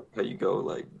were saying like how you go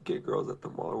like get girls at the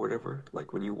mall or whatever.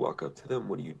 Like when you walk up to them,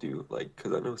 what do you do? Like,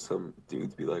 cause I know some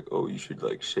dudes be like, oh, you should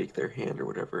like shake their hand or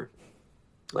whatever.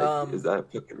 Like, is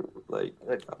that fucking like?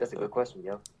 That's a good question,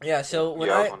 yo. Yeah. So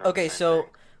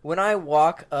when I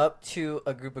walk up to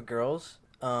a group of girls,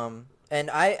 and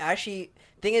I actually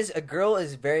thing is a girl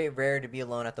is very rare to be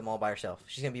alone at the mall by herself.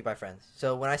 She's gonna be by friends.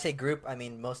 So when I say group, I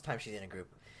mean most of the time she's in a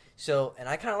group. So and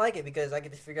I kind of like it because I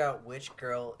get to figure out which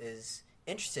girl is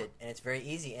interested, and it's very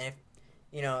easy. And if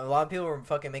you know, a lot of people were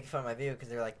fucking making fun of my video because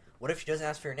they're like, "What if she doesn't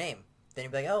ask for your name?" Then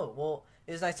you'd be like, "Oh, well,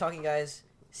 it was nice talking, guys.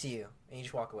 See you," and you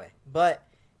just walk away. But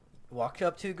walk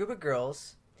up to a group of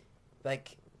girls,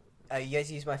 like, you guys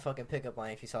use my fucking pickup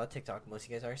line if you saw the TikTok. Most of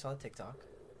you guys already saw the TikTok.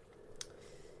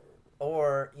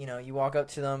 Or, you know, you walk up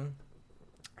to them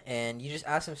and you just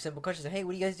ask them simple questions. Like, hey,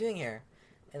 what are you guys doing here?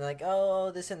 And like,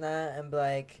 oh, this and that. And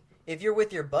like, if you're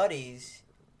with your buddies,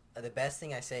 the best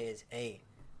thing I say is, hey,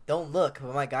 don't look.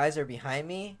 But my guys are behind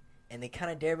me and they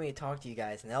kind of dare me to talk to you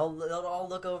guys. And they'll all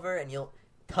look over and you'll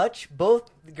touch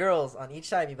both the girls on each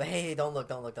side of you. But hey, don't look,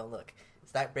 don't look, don't look.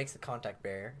 So that breaks the contact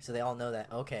barrier. So they all know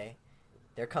that, okay,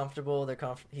 they're comfortable.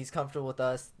 He's comfortable with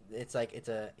us. It's like,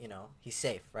 he's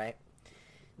safe, right?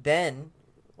 Then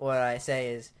what I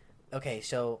say is, okay,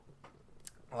 so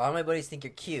a lot of my buddies think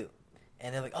you're cute.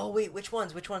 And they're like, oh, wait, which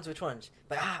ones?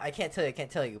 But I can't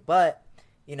tell you. But,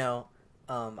 you know,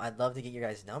 I'd love to get your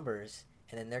guys' numbers.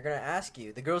 And then they're going to ask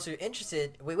you. The girls who are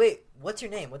interested, wait, what's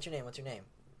your name? And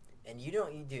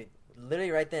dude,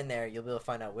 literally right then and there, you'll be able to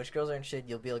find out which girls are interested.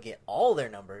 You'll be able to get all their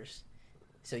numbers.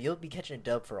 So you'll be catching a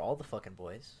dub for all the fucking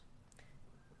boys.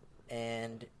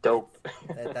 And dope.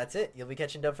 That's it. You'll be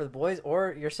catching dub for the boys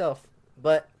or yourself.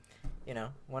 But, you know,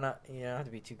 why not? You don't have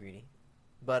to be too greedy.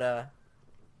 But,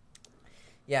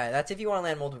 yeah, that's if you want to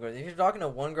land multiple girls. If you're talking to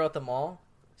one girl at the mall,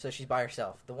 so she's by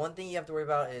herself. The one thing you have to worry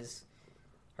about is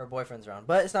her boyfriend's around.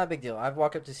 But it's not a big deal. I've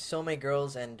walked up to so many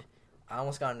girls, and I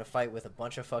almost got in a fight with a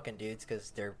bunch of fucking dudes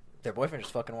because their boyfriend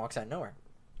just fucking walks out of nowhere.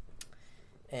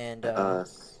 And,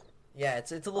 yeah,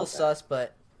 it's a little sus,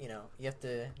 but, you know, you have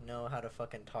to know how to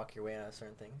fucking talk your way out of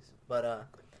certain things. But,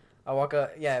 I walk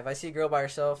up, yeah, if I see a girl by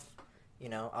herself, you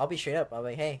know, I'll be straight up. I'll be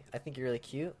like, hey, I think you're really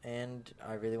cute, and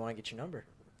I really want to get your number.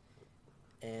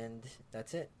 And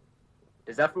that's it.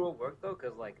 Does that rule work, though?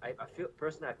 Because, like, I feel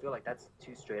like that's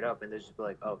too straight up, and they just be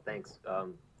like, oh, thanks,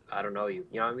 I don't know you.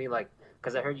 You know what I mean? Like,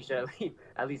 because I heard you should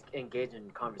at least engage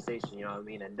in conversation, you know what I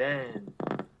mean? And then,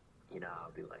 you know,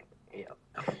 I'll be like, yeah.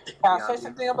 Can I say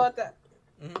something about that?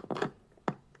 Mm-hmm.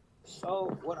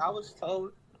 So, what I was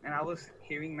told, and I was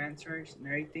hearing mentors and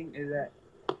everything, is that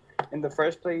in the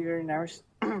first place, you're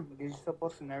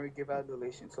supposed to never give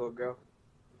adulation to a girl.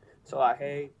 So, like,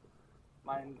 hey,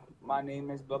 my name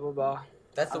is blah, blah, blah.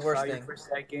 That's the worst thing. For a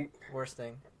second. Worst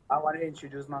thing. I want to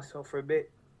introduce myself for a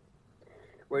bit.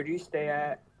 Where do you stay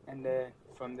at? And then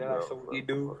from there, so what do you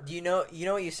do? Do you know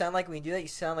what you sound like when you do that? You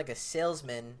sound like a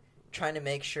salesman trying to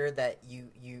make sure that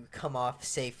you come off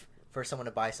safe for someone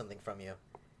to buy something from you.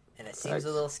 And it seems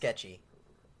a little sketchy.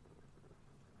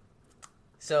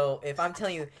 So if I'm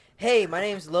telling you, hey, my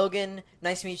name's Logan,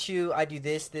 nice to meet you, I do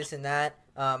this, and that,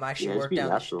 I actually work down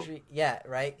the street. Yeah,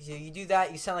 right? So you do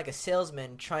that, you sound like a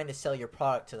salesman trying to sell your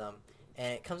product to them.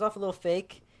 And it comes off a little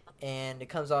fake, and it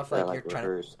comes off like you're trying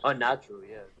to... Unnatural,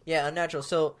 yeah. Yeah, unnatural.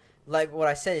 So, like what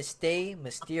I said is stay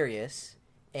mysterious.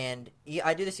 And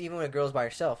I do this even when a girl's by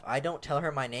herself. I don't tell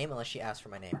her my name unless she asks for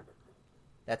my name.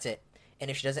 That's it. And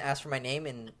if she doesn't ask for my name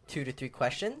in 2 to 3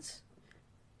 questions,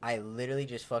 I literally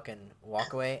just fucking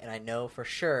walk away. And I know for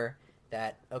sure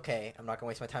that, okay, I'm not going to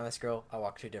waste my time with this girl. I'll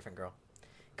walk to a different girl.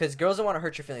 Because girls don't want to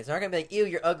hurt your feelings. They're not going to be like, ew,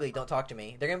 you're ugly. Don't talk to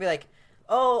me. They're going to be like,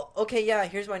 oh, okay, yeah,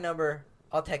 here's my number.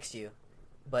 I'll text you.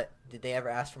 But did they ever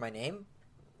ask for my name?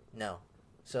 No.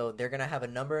 So they're going to have a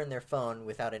number in their phone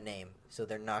without a name. So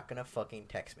they're not going to fucking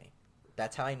text me.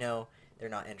 That's how I know they're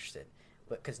not interested.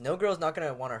 But because no girl's not going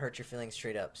to want to hurt your feelings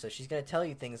straight up. So she's going to tell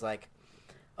you things like,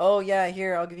 oh, yeah,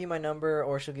 here, I'll give you my number.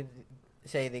 Or she'll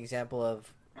say the example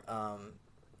of,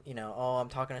 you know, oh, I'm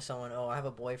talking to someone. Oh, I have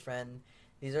a boyfriend.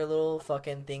 These are little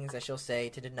fucking things that she'll say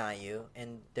to deny you.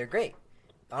 And they're great.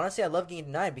 Honestly, I love getting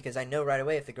denied because I know right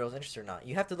away if the girl's interested or not.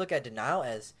 You have to look at denial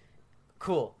as,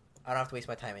 cool, I don't have to waste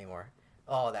my time anymore.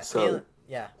 Oh, that feeling.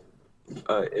 Yeah.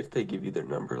 If they give you their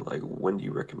number, like, when do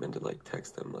you recommend to, like,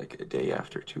 text them? Like, a day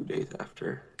after, 2 days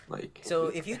after? Like. So,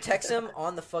 if you text them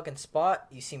on the fucking spot,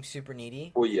 you seem super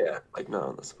needy. Well, yeah. Like, not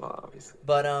on the spot, obviously.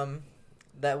 But,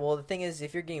 the thing is,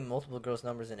 if you're getting multiple girls'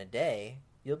 numbers in a day,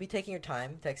 you'll be taking your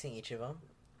time texting each of them,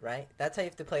 right? That's how you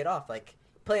have to play it off. Like,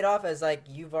 play it off as, like,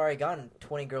 you've already gotten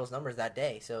 20 girls' numbers that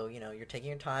day. So, you know, you're taking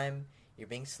your time, you're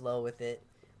being slow with it.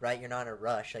 right? You're not in a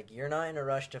rush. Like, you're not in a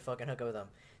rush to fucking hook up with them.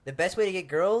 The best way to get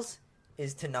girls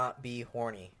is to not be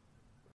horny.